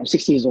 I mean, I'm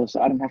 60 years old,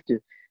 so I don't have to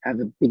have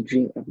a big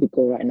dream, a big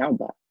goal right now.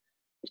 But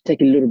just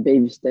taking little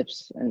baby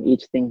steps, and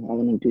each thing I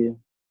want to do.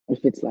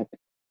 If it's like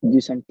do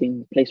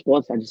something, play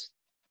sports, I just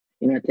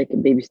take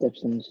baby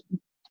steps and just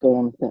go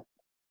on with it.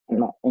 I'm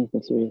not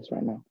anything serious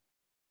right now.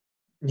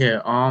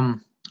 Yeah.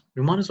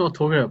 We might as well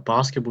talk about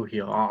basketball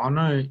here. I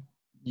know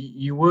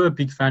you were a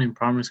big fan in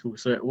primary school.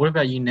 So, what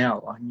about you now?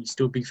 Are you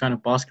still a big fan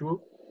of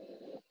basketball?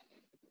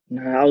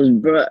 No,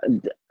 bro.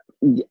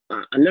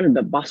 I learned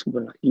about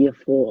basketball like year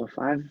 4 or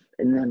 5,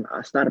 and then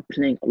I started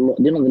playing a lot.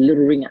 The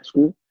little ring at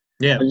school?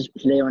 Yeah. I just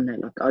play on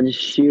it. Like I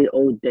just shoot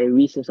all day,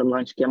 recess and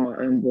lunch, get my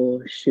own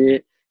ball,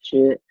 shoot,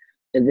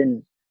 and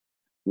then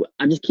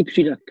I just keep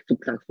shooting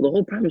for the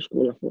whole primary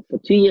school. Like for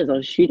 2 years, I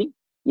was shooting.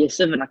 Year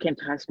 7, I came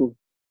to high school.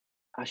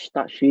 I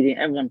start shooting.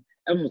 Everyone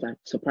was like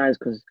surprised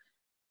because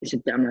they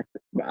said that I'm like,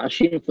 I was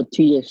shooting for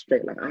 2 years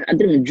straight. Like I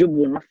didn't even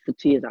dribble enough for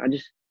 2 years.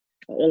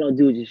 All I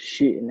do is just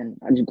shoot, and then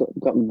I just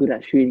got good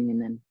at shooting,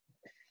 and then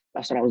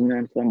that's what I was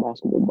known for in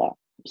basketball. But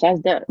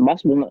besides that,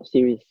 basketball not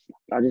serious.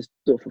 I just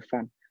do it for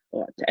fun,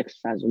 or to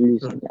exercise or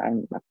lose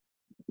something. It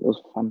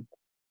was fun.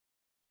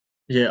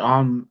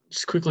 Yeah.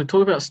 Just quickly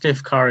talk about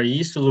Steph Curry. You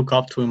used to look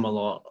up to him a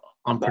lot.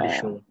 I'm pretty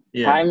sure.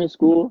 Yeah. Primary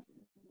school,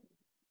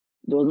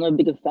 there was no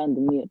bigger fan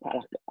than me.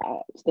 Like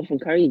Stephen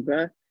Curry,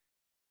 bro.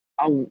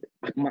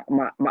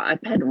 My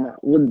iPad,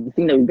 the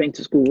thing that we bring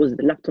to school was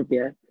the laptop.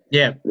 Yeah.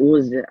 Yeah.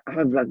 I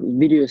have like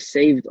videos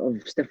saved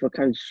of Stephen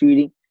Curry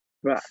shooting,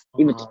 bro.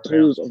 Even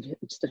tutorials of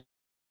Stephen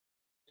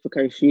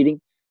Curry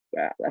shooting.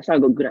 That's how I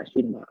got good at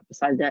shooting. But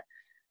besides that,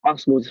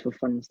 basketball is for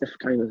fun. Stephen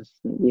Curry was,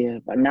 yeah.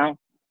 But now,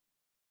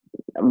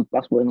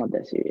 basketball is not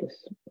that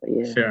serious. But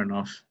yeah. Fair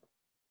enough.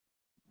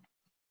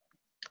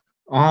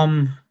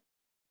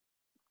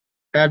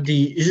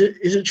 Abdi,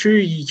 is it true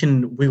you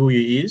can wiggle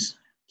your ears?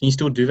 Can you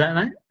still do that,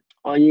 mate?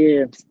 Oh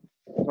yeah.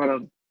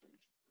 Hold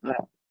on.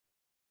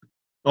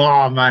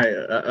 Oh, mate,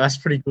 that's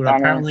pretty good.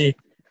 Apparently,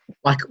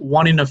 like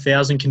 1 in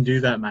 1,000 can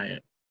do that, mate.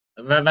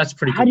 That's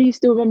pretty good. How do you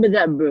still remember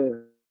that,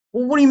 bro?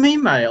 Well, what do you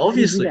mean, mate?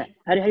 Obviously.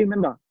 How do you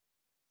remember?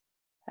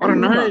 I don't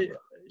know.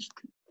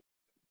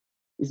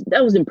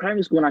 That was in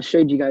primary school when I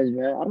showed you guys,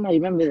 bro. I don't know if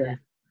you remember that.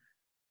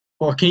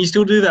 Well, can you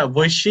still do that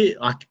voice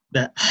shit? Like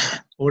that,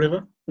 or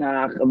whatever?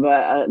 Nah,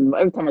 but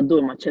every time I do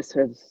it, my chest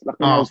hurts. Like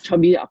when I was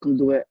chubby, I can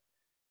do it.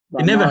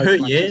 It never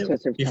hurt, yeah?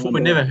 Before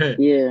it never hurt?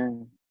 Yeah.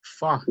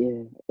 Fuck.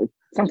 Yeah.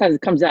 Sometimes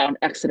it comes out on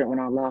accident when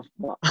I laugh.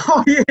 But,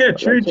 oh, yeah,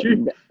 true.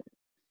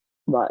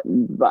 But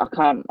I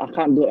can't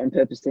do it on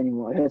purpose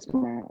anymore. It hurts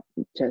my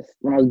chest.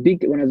 When I was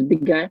a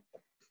big guy,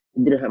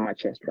 it didn't hurt my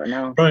chest. But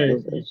now,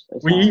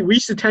 we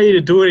used to tell you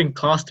to do it in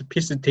class to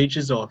piss the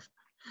teachers off.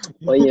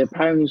 Oh yeah,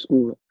 primary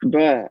school,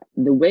 bruh.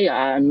 The way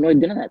I annoyed,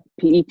 that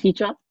PE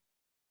teacher,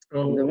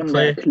 the one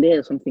Claire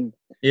or something.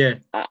 Yeah,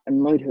 I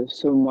annoyed her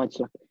so much.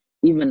 Like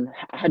even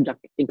I had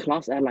in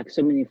class, I had like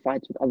so many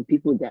fights with other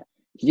people that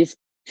she just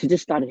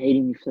started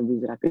hating me for some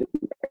reason. Like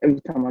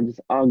every time I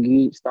just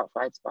argue, start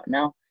fights. But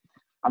now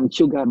I'm a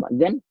chill guy. But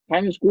then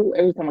primary school,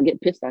 every time I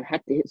get pissed, I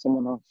had to hit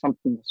someone or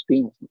something, or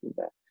scream or something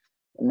like that.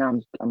 And now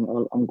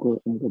I'm good.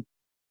 I'm good.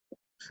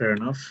 Fair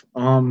enough.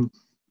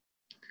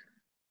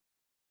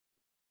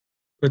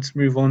 Let's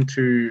move on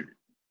to.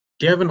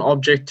 Do you have an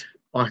object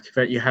like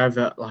that you have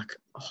that like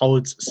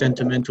holds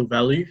sentimental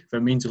value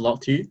that means a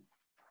lot to you?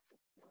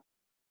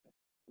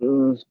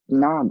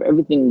 Nah, but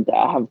everything that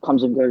I have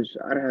comes and goes.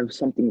 I don't have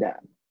something that.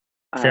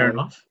 Fair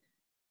enough.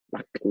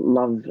 Like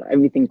love,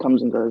 everything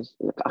comes and goes.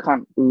 Like I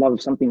can't love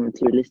something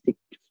materialistic.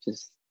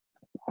 Just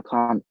I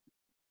can't.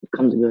 It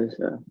comes and goes.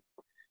 So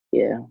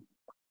yeah.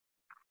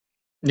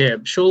 Yeah,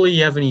 surely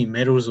you have any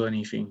medals or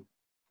anything.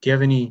 Do you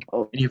have any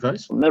of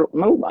those? Medal?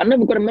 No, I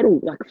never got a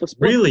medal like for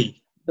sport.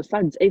 Really?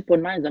 besides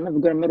 849s, I never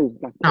got a medal.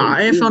 Like Nah,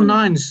 even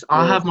AF9s,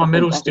 I have my soccer,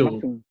 medal basketball,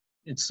 still. nothing.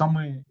 It's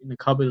somewhere in the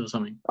cupboard or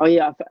something. Oh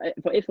yeah,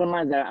 for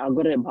 849s, I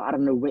got it, but I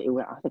don't know where it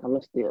went. I think I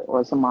lost it,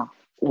 or it's in my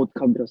old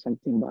cupboard or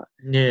something. But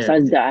Yeah,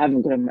 besides that, I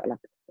haven't got like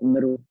a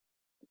medal.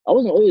 I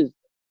wasn't always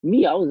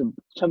me. I was a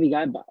chubby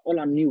guy, but all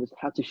I knew was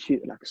how to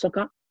shoot. Like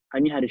soccer, I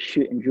knew how to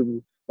shoot and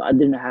dribble, but I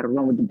didn't know how to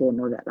run with the ball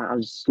and all that. Like, I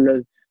was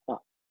slow. But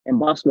in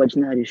basketball, I just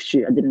know how to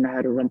shoot. I didn't know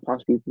how to run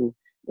past people.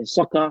 In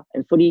soccer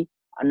and footy,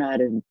 I know how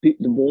to boot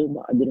the ball,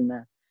 but I didn't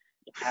know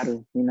how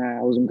to.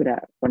 I wasn't good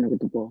at running with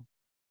the ball.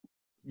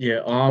 yeah.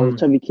 I was a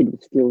chubby kid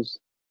with skills.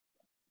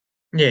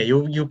 Yeah,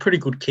 you're pretty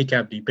good kick,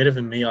 Abdi. Better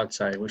than me, I'd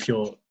say, with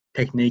your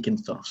technique and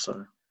stuff.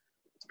 So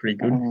it's pretty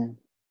good.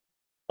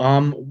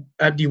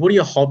 Abdi, what are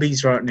your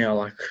hobbies right now?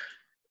 Like,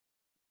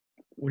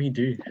 what do you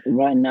do?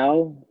 Right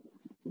now,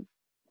 to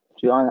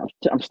be honest,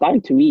 I'm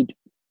starting to read.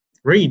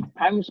 Read.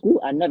 Primary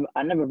school, I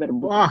never read a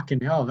book.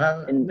 Fucking hell!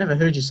 And Never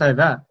heard you say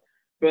that.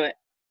 but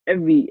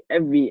every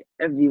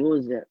what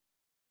was it?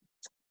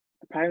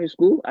 Primary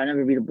school, I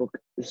never read a book.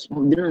 The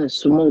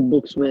small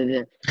books where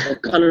the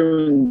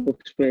coloring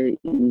books where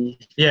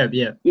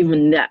Yeah.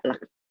 even that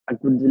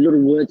like with the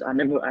little words, I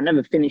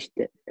never finished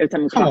it. Every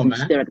time I Come on, you man.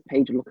 stare at the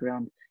page and look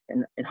around.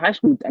 And in high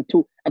school,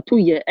 until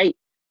year 8,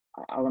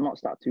 I will not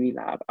start to read.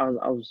 Like I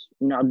was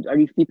I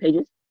read 3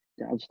 pages,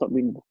 then I'll stop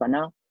reading the book. But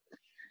now,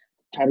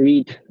 try to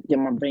read, get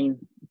my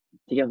brain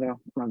together,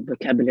 my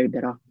vocabulary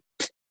better.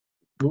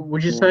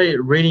 Would you say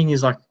reading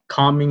is like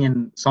calming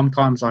and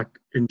sometimes like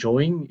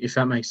enjoying, if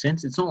that makes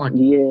sense? It's not like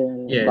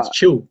it's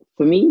chill.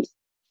 For me,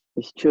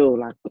 it's chill.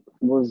 Like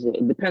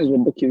it depends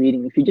what book you're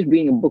reading. If you're just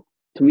reading a book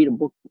to read a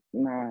book,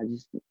 nah,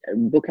 just a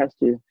book has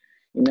to,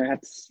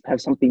 have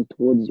something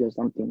towards you or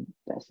something.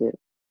 That's it.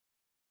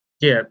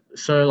 Yeah.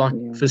 So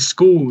like for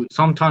school,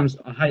 sometimes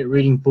I hate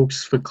reading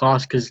books for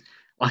class because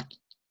like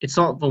it's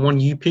not the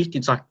one you picked.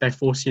 It's like they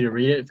force you to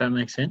read it. If that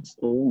makes sense.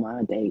 Oh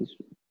my days.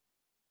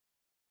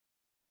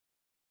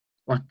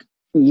 Like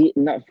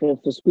not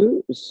for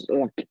school. It's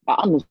like I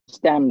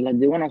understand. Like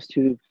they want us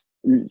to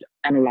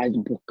analyze the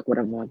book,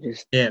 whatever.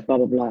 Just blah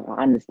blah blah.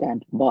 I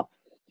understand, but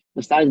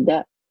besides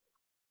that,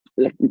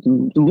 like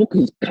the book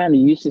is kind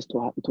of useless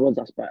towards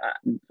us. But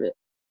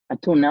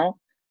until now,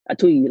 I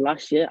told you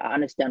last year, I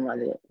understand why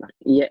they like.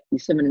 Yeah,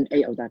 7 and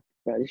 8. I was like,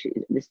 bro,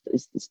 this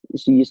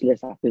is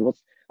useless. I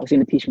was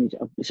going to teach me.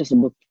 It's just a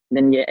book. And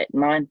then yeah, at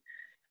 9,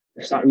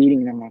 I start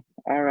reading, and I'm like,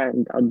 all right,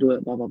 I'll do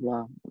it. Blah blah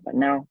blah. But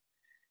now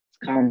it's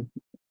calm.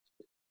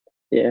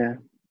 Yeah.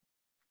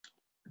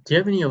 Do you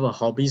have any other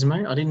hobbies,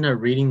 mate? I didn't know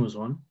reading was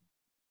one.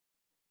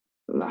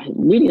 Like,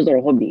 reading is not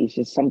a hobby. It's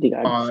just something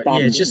I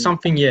started. It's just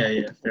something.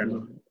 Yeah, fair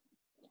enough.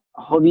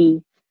 A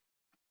hobby.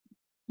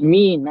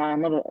 Me, nah,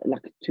 not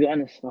like to be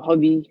honest. A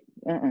hobby.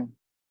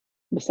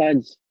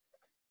 Besides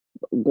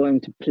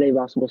going to play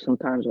basketball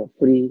sometimes or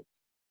footy,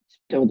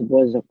 play with the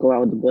boys or go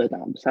out with the boys.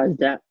 Besides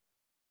that,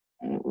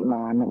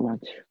 nah, not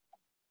much.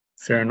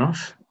 Fair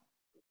enough.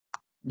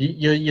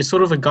 You're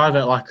sort of a guy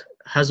that like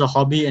has a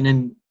hobby and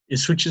then it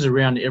switches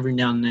around every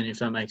now and then, if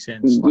that makes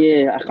sense.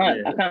 Like,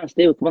 I can't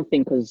stay with one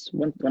thing because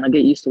when I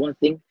get used to one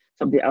thing,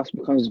 something else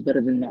becomes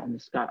better than that, and I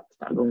start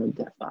going with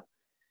that. But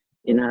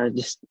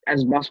just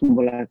as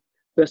basketball, like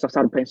first I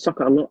started playing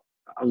soccer a lot.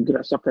 I was good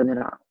at soccer, and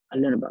then I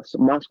learned about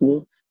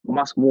basketball,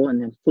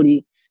 and then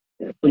footy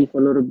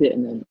for a little bit,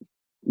 and then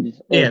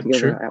just all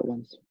together at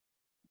once.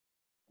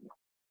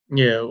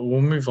 Yeah,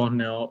 we'll move on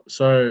now.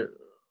 So,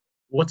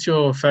 what's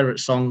your favorite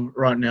song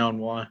right now and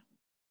why?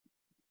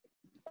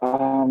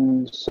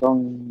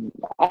 Song.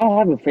 I don't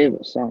have a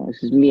favorite song.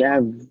 This is me. I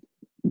have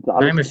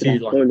name a few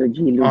like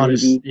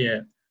artists.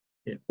 Yeah.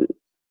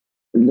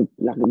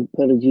 Like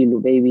Polo G, Lil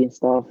Baby, and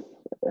stuff,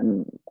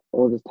 and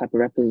all those type of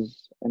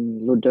rappers,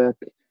 and Lil Durk.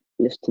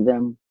 Listen to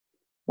them,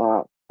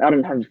 but I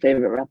don't have a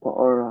favorite rapper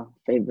or a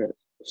favorite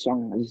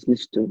song. I just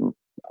listen to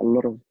a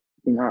lot of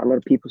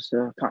people,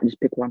 so I can't just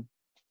pick one.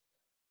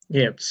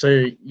 Yeah,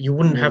 so you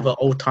wouldn't have an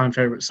all-time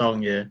favorite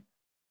song, yeah?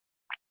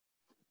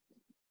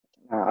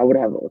 I would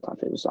have an all-time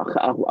favorite song.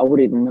 I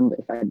wouldn't even remember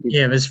if I did.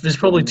 Yeah, there's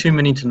probably too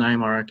many to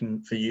name, I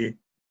reckon, for you.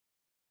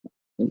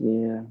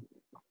 Yeah.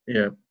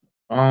 Yeah.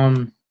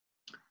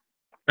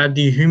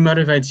 Abdi, who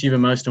motivates you the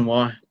most and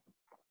why?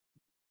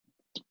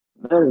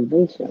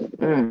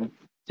 Motivation.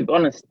 To be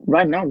honest,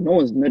 right now, no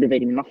one's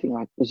motivating nothing.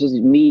 Like it's just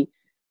me.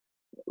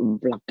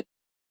 Like,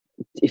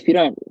 if you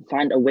don't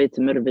find a way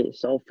to motivate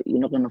yourself, you're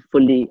not gonna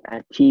fully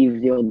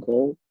achieve your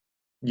goal.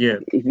 Yeah.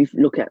 If you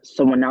look at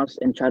someone else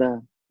and try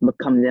to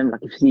become them,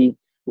 like if you see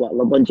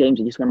LeBron James,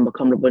 you're just gonna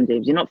become LeBron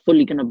James. You're not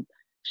fully gonna,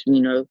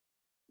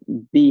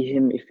 be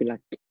him. If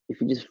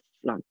you just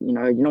like, you're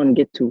not gonna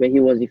get to where he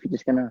was if you're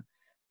just gonna.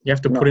 You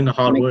have to put in the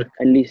hard work.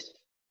 At least,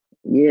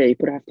 yeah, you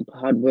have to put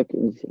hard work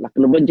in. Like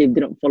LeBron James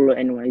didn't follow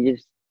anyone; he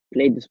just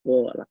played the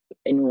sport. Like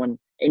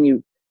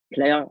any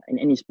player in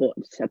any sport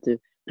just had to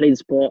play the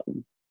sport,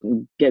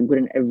 and get good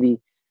in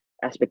every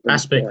aspect. Of the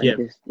sport,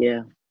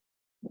 yeah.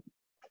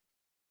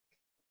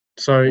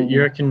 So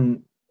you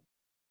reckon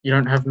you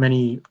don't have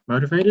many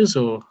motivators,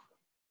 or?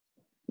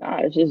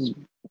 Nah, it's just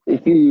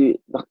if you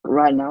like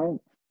right now,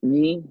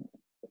 Me,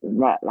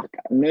 right, like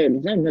no,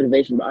 there's no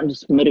motivation, but I'm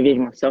just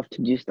motivating myself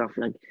to do stuff.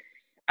 Like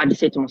I just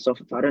say to myself,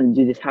 if I don't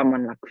do this, how am I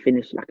like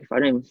finish? Like if I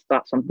don't even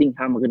start something,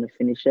 how am I gonna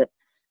finish it?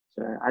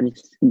 So I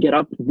just get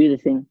up, do the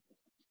thing,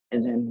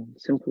 and then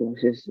simple.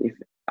 It's just if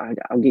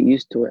I'll get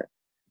used to it.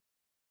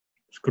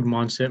 It's a good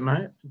mindset,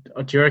 mate.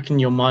 Do you reckon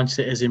your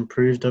mindset has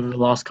improved over the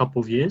last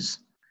couple of years?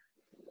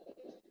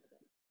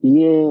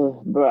 Yeah,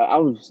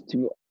 bro.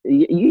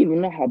 You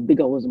even know how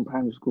big I was in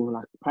primary school.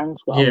 Like primary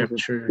school, I Yeah, was a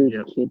true. big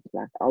Yeah. kid.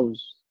 Like I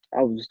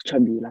was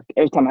chubby. Like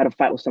every time I had a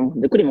fight with someone,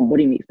 they couldn't even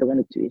body me if they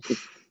wanted to. It's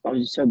just I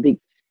was just so big.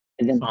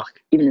 And then Fuck.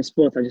 even in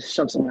sports, I just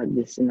shoved something like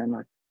this, and then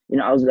like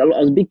I was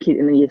a big kid.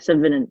 And then year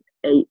 7 and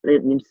 8,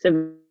 in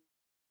 7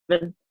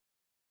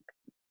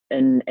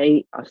 and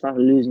 8, I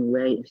started losing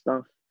weight and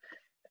stuff.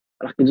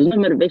 Like there's no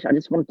motivation. I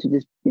just wanted to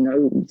just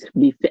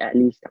be fit at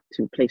least like,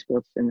 to play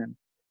sports, and then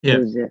that Yeah.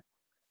 was it.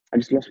 I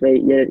just lost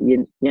weight.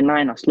 Year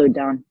 9, I slowed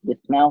down. Yet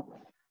now,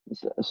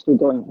 it's still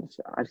going.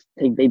 I just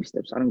take baby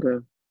steps. I don't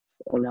go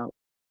all out.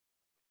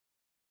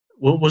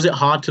 Was it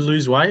hard to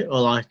lose weight, or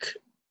like,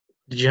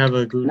 did you have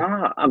a good?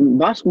 Nah,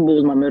 basketball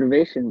was my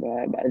motivation,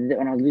 but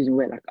when I was losing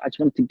weight, like I just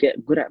wanted to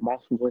get good at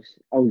basketball.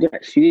 I was good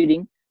at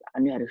shooting. I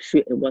knew how to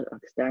shoot. It was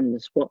like stand in the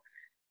spot,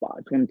 but I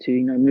just wanted to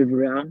move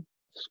around,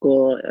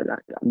 score like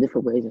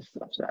different ways and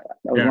stuff. So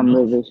that was Fair my enough.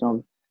 motivation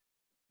of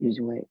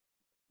losing weight.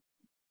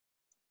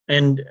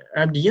 And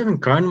you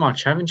haven't grown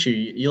much, haven't you?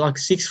 You're like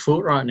 6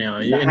 foot right now,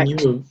 The and height,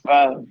 you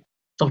uh,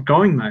 stop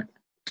growing, mate.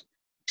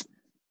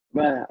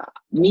 but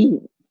me,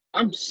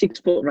 I'm 6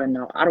 foot right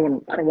now. I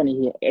don't want to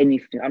hear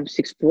anything. I'm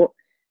 6 foot,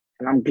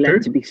 and I'm glad True.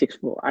 to be 6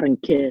 foot. I don't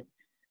care.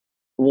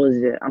 What was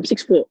it? I'm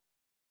 6 foot.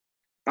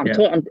 I'm Yeah.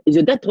 tall. Is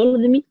your dad taller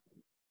than me?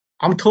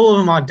 I'm taller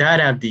than my dad,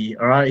 Abdi.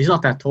 All right, he's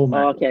not that tall, mate.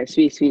 Oh, okay,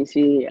 sweet.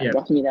 Yeah.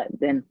 Ask me that.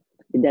 Then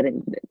your dad,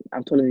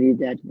 I'm taller than your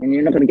dad, and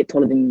you're not gonna get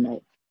taller than me,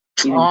 mate.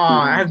 Oh, Even if you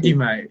want Abdi, to.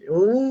 mate.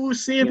 Oh,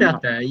 see You're about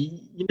not. that.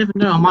 You never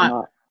know. I You're might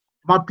not.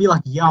 might be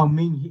like Yao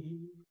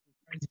Ming.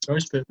 Crazy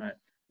growth spurt, mate.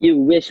 You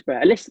wish, bro.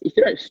 Unless if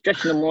you don't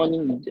stretch in the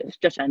morning,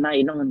 stretch at night,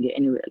 you're not gonna get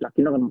anywhere. Like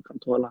you're not gonna become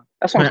taller.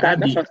 That's what Mate,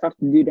 That's what I start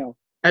to do now.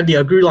 Abdi,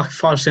 I grew like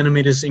 5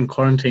 centimeters in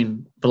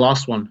quarantine, the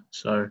last one.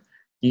 So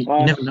you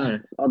never know.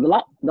 The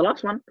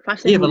last one, 5 Yeah, the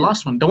centimeters.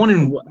 last one, the one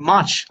in What-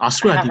 March. I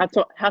swear, I did.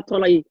 How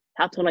tall are you?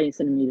 How tall are you in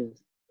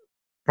centimeters?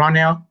 Right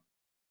now,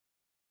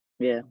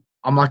 Yeah.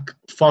 I'm like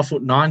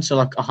 5'9", so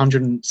like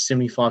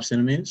 175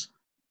 centimeters,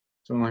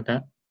 something like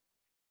that.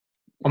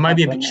 Or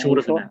maybe a bit 5'9", shorter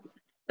you than sure? that.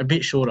 A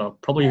bit shorter,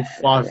 probably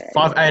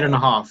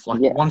 5'8.5",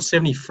 like Yeah.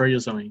 173 or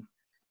something.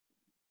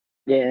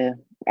 Yeah.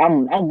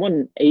 I'm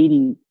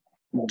 180.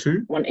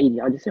 2?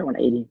 180. I'll just say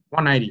 180.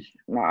 180.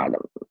 Nah,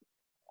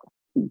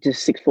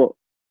 just 6 foot.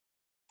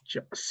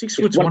 6 It's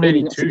foot's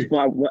 180, not 182. 6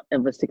 foot,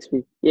 whatever, 6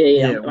 feet. Yeah,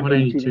 Yeah, I'm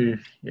 182.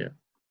 182. Yeah.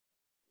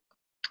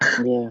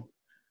 Yeah.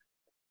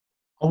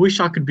 I wish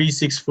I could be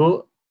 6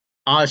 foot.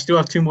 I still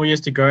have 2 more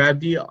years to go,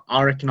 Abdi.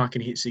 I reckon I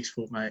can hit 6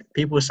 foot, mate.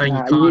 People are saying you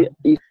Nah, can't.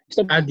 you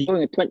stop Abdi,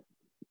 going at 20.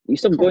 You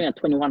stop going at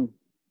 21.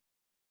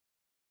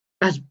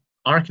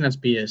 I reckon that's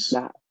BS.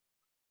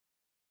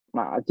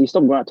 Nah, you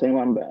stop going at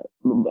 21,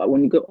 but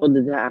when you go older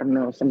than that, I don't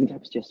know, something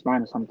happens to your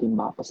spine or something.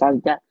 But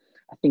besides that,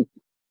 I think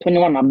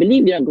 21, I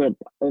believe you don't go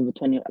over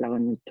 20, like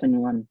when you're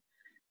 21.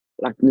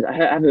 Like, I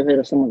haven't heard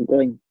of someone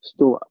growing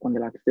still when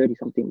they're like 30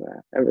 something, but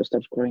everyone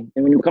stops growing.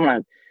 And when you become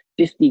like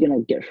 50, you're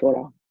gonna get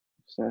shorter.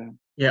 So,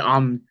 Yeah.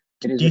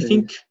 it is Do you what it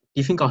think? is.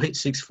 Do you think I'll hit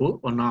 6 foot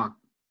or not?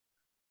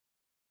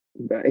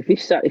 But if you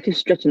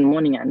stretch in the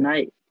morning at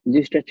night,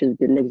 do stretches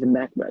with your legs and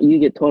back, but you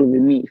get taller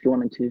than me if you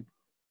wanted to.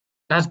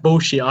 That's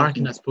bullshit. I Trust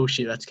reckon me. that's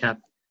bullshit. That's cap.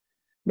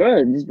 Bro,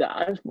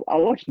 I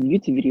watch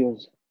YouTube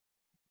videos.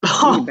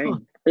 Really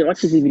brain. I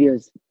watch YouTube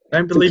videos.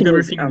 Don't Some believe kid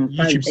was everything 5'8",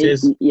 YouTube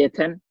says. year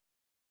 10.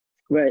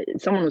 Right,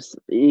 someone was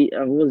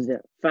what was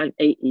it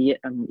 5'8"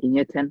 in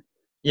year 10.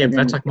 Yeah, And but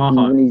that's then like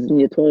my height. when he's in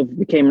year 12,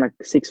 became like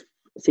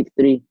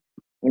 6'3"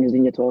 when he was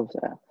in year 12.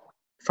 So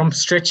From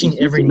stretching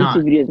every YouTube night.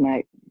 videos,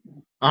 mate.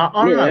 I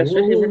don't know.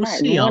 Especially every We'll night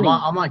in the see. morning.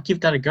 I might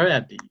give that a go,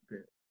 Abdi. But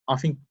I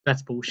think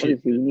that's bullshit.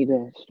 Obviously, you need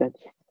to stretch.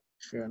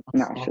 Fair enough.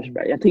 Nah, stretch,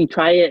 bro. Until you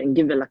try it and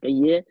give it like a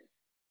year.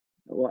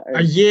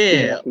 A Give it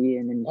year. like a year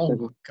and then you Oh my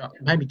struggle. god.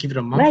 Maybe give it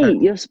a month. Mate,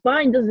 Abdi. your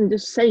spine doesn't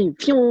just say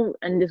phew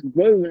and just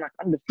grow in like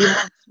under a few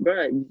months,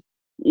 bro.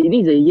 It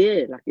needs a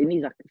year, like it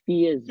needs like a few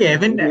years. Yeah.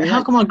 Then You how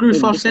might come I grew feel the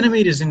 5 difference.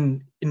 centimeters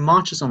in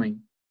March or something?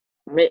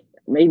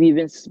 Maybe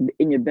even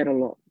in your bed a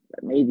lot.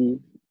 Maybe.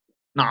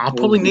 Nah, I Or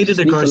probably you needed a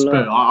sleep growth a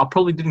spurt. lot. I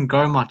probably didn't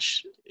grow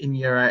much in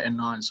year 8 and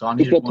 9, so I If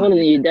needed you're one. taller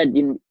than your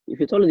dad, if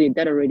you're taller than your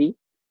dad already,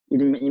 you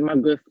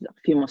might go for a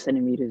few more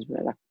centimeters,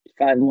 bro. Like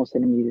 5 more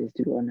centimeters,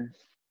 to be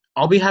honest.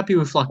 I'll be happy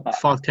with like But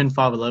 5'10",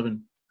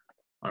 5'11",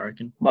 I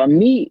reckon. but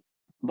me,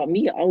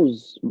 I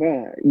was,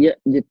 bro. Yeah,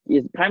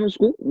 primary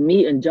school.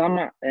 Me and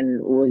Jama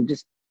and was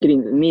just me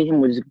and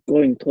him was just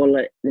growing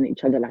taller than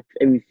each other like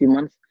every few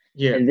months.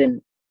 Yeah. And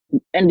then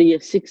end of year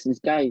 6, this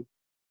guy.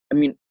 I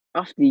mean,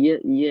 after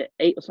year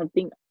 8 or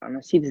something, and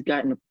I see this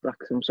guy in like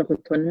some soccer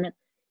tournament.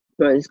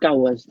 Bro, this guy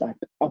was like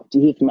up to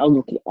him. I was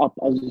looking up.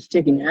 I was just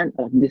shaking hand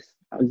like this.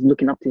 I was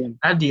looking up to him.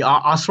 Abdi,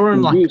 I saw him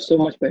He like, grew so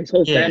much, bro. His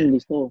whole yeah, family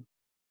saw.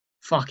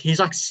 fuck, he's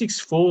like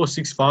 6'4",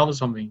 6'5" or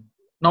something.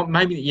 Not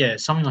maybe, yeah,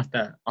 something like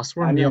that. I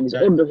saw I him the know other his day.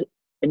 older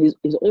and his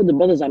older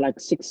brothers are like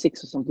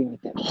 6'6" or something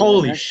like that. Bro.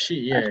 Holy That's,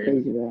 shit, that's yeah.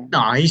 crazy, bro.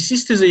 Nah, his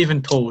sisters are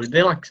even tall.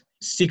 They're like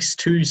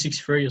 6'2",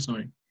 6'3" or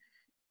something.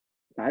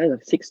 Nah,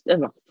 they're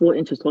like 4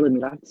 inches taller than me,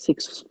 like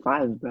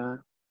 6'5", bro.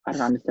 I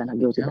don't understand how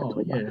girls get that Hell,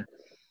 tall, yeah.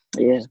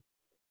 but yeah.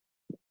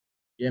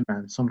 Yeah,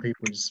 man. Some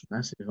people are just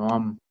massive.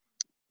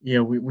 Yeah,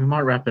 we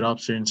might wrap it up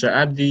soon. So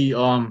Abdi,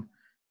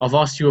 I've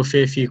asked you a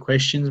fair few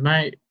questions,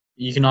 mate.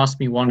 You can ask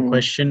me one Mm,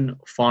 question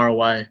far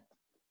away.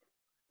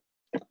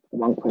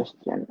 one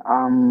question.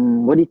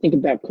 What do you think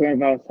about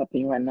coronavirus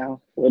happening right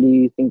now? What do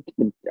you think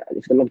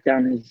if the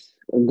lockdown is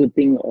a good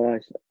thing or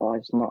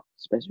it's not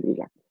supposed to be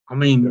like, I you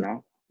mean,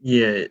 know?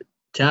 yeah,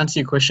 to answer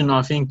your question,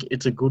 I think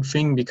it's a good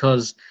thing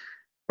because,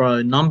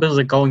 bro, numbers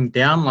are going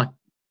down. Like,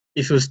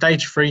 if it was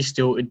stage 3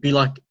 still, it'd be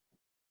like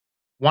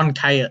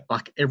 1K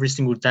like every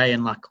single day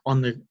and like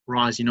on the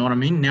rise. You know what I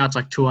mean? Now it's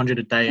like 200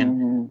 a day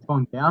and Mm, it's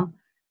going down.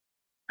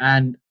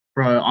 And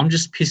bro, I'm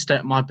just pissed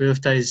that my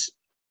birthday's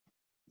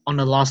on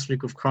the last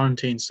week of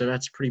quarantine, so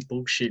that's pretty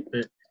bullshit.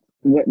 But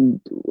what?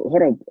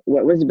 Hold up.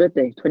 When's your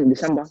birthday? 20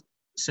 December.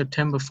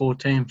 September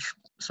 14th,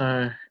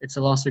 so it's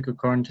the last week of So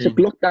quarantine.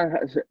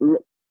 lockdown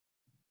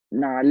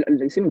nah,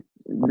 listen,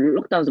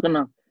 lockdown's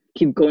gonna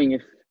keep going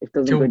if it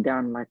doesn't go Till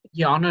down. Like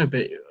yeah, I know,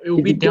 but it will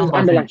if be it goes down by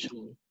under like,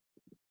 eventually.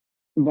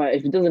 but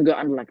if it doesn't go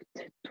under like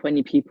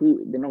 20 people,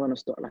 they're not gonna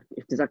stop. Like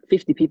if there's like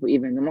 50 people,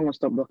 even they're not gonna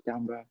stop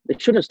lockdown, bro. They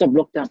shouldn't stop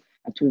lockdown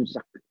until it's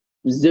like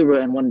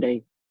 0 and 1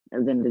 day,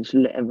 and then they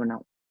should let everyone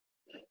out.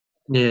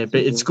 Yeah, but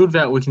it's Simple. good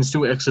that we can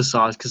still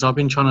exercise because I've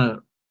been trying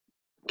to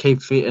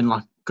keep fit and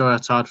like go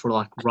outside for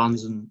like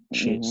runs and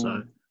shit.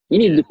 So You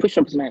need to yeah, do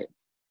push-ups, mate.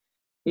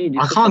 You need to do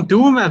I can't push-ups.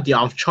 do them out there.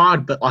 I've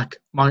tried, but like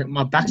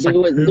my back's like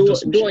Do it, curved or do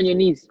some do shit. on your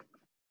knees.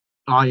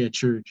 Oh yeah,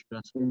 true.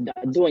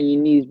 Do on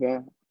your knees,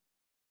 bro.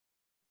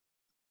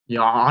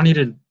 Yeah, I need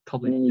to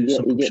probably And then do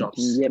some you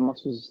push-ups. get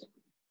muscles.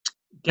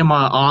 Get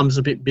my arms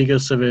a bit bigger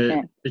so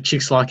Yeah. the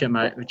chicks like it,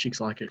 mate. The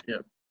chicks like it. Yeah.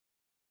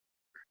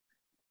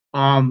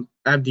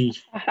 Abdi,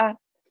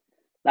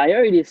 Like you're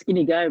already a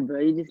skinny guy, bro.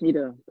 You just need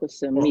to put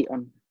some well, meat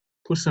on.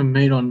 put some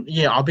meat on.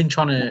 Yeah, I've been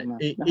trying Nah,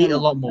 to man. eat a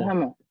lot Nah, more.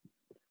 man.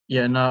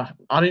 Yeah, no,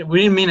 I didn't.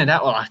 We didn't mean it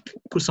that way. Like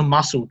put some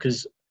muscle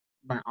because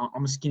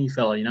I'm a skinny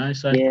fella, you know.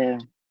 So Yeah.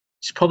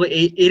 just probably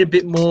eat a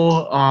bit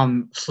more,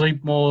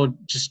 sleep more,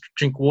 just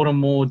drink water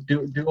more,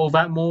 do all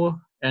that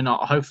more, and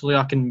hopefully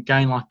I can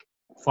gain like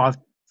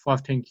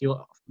 10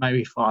 kilo,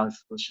 maybe 5.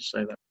 Let's just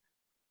say that,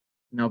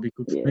 and that'll be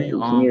good for Yeah. me. You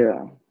just need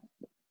to.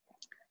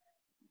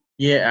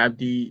 Yeah,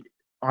 Abdi,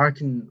 I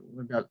reckon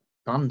we're about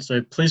done.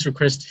 So please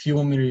request if you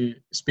want me to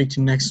speak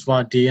to next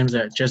via DMs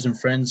at Jez and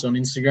Friends on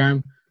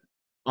Instagram.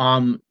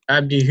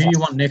 Abdi, who do you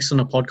want next on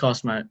the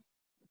podcast, mate?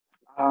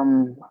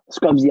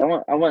 Scrubsy.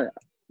 I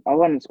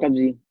want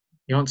Scrubsy.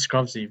 You want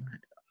Scrubsy, mate?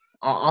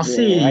 I'll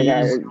Yeah,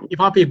 I see. got. He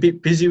might be a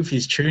bit busy with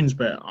his tunes,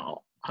 but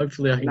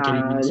hopefully I can get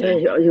him Nah,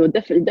 into. he will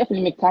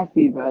definitely make time for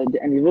you, bro.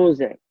 And he's always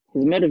there.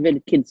 He's a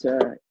motivated kid, so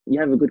you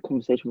have a good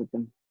conversation with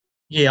him.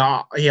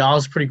 Yeah, I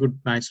was pretty good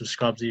mates with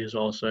Scrubsy as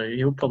well, so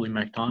he'll probably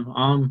make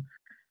time.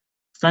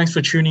 Thanks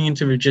for tuning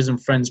into the Jez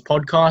and Friends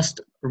podcast.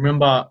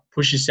 Remember,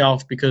 push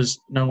yourself because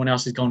no one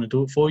else is going to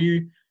do it for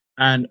you.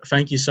 And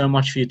thank you so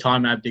much for your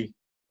time, Abdi.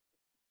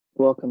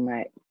 Welcome,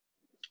 mate.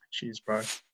 Cheers, bro.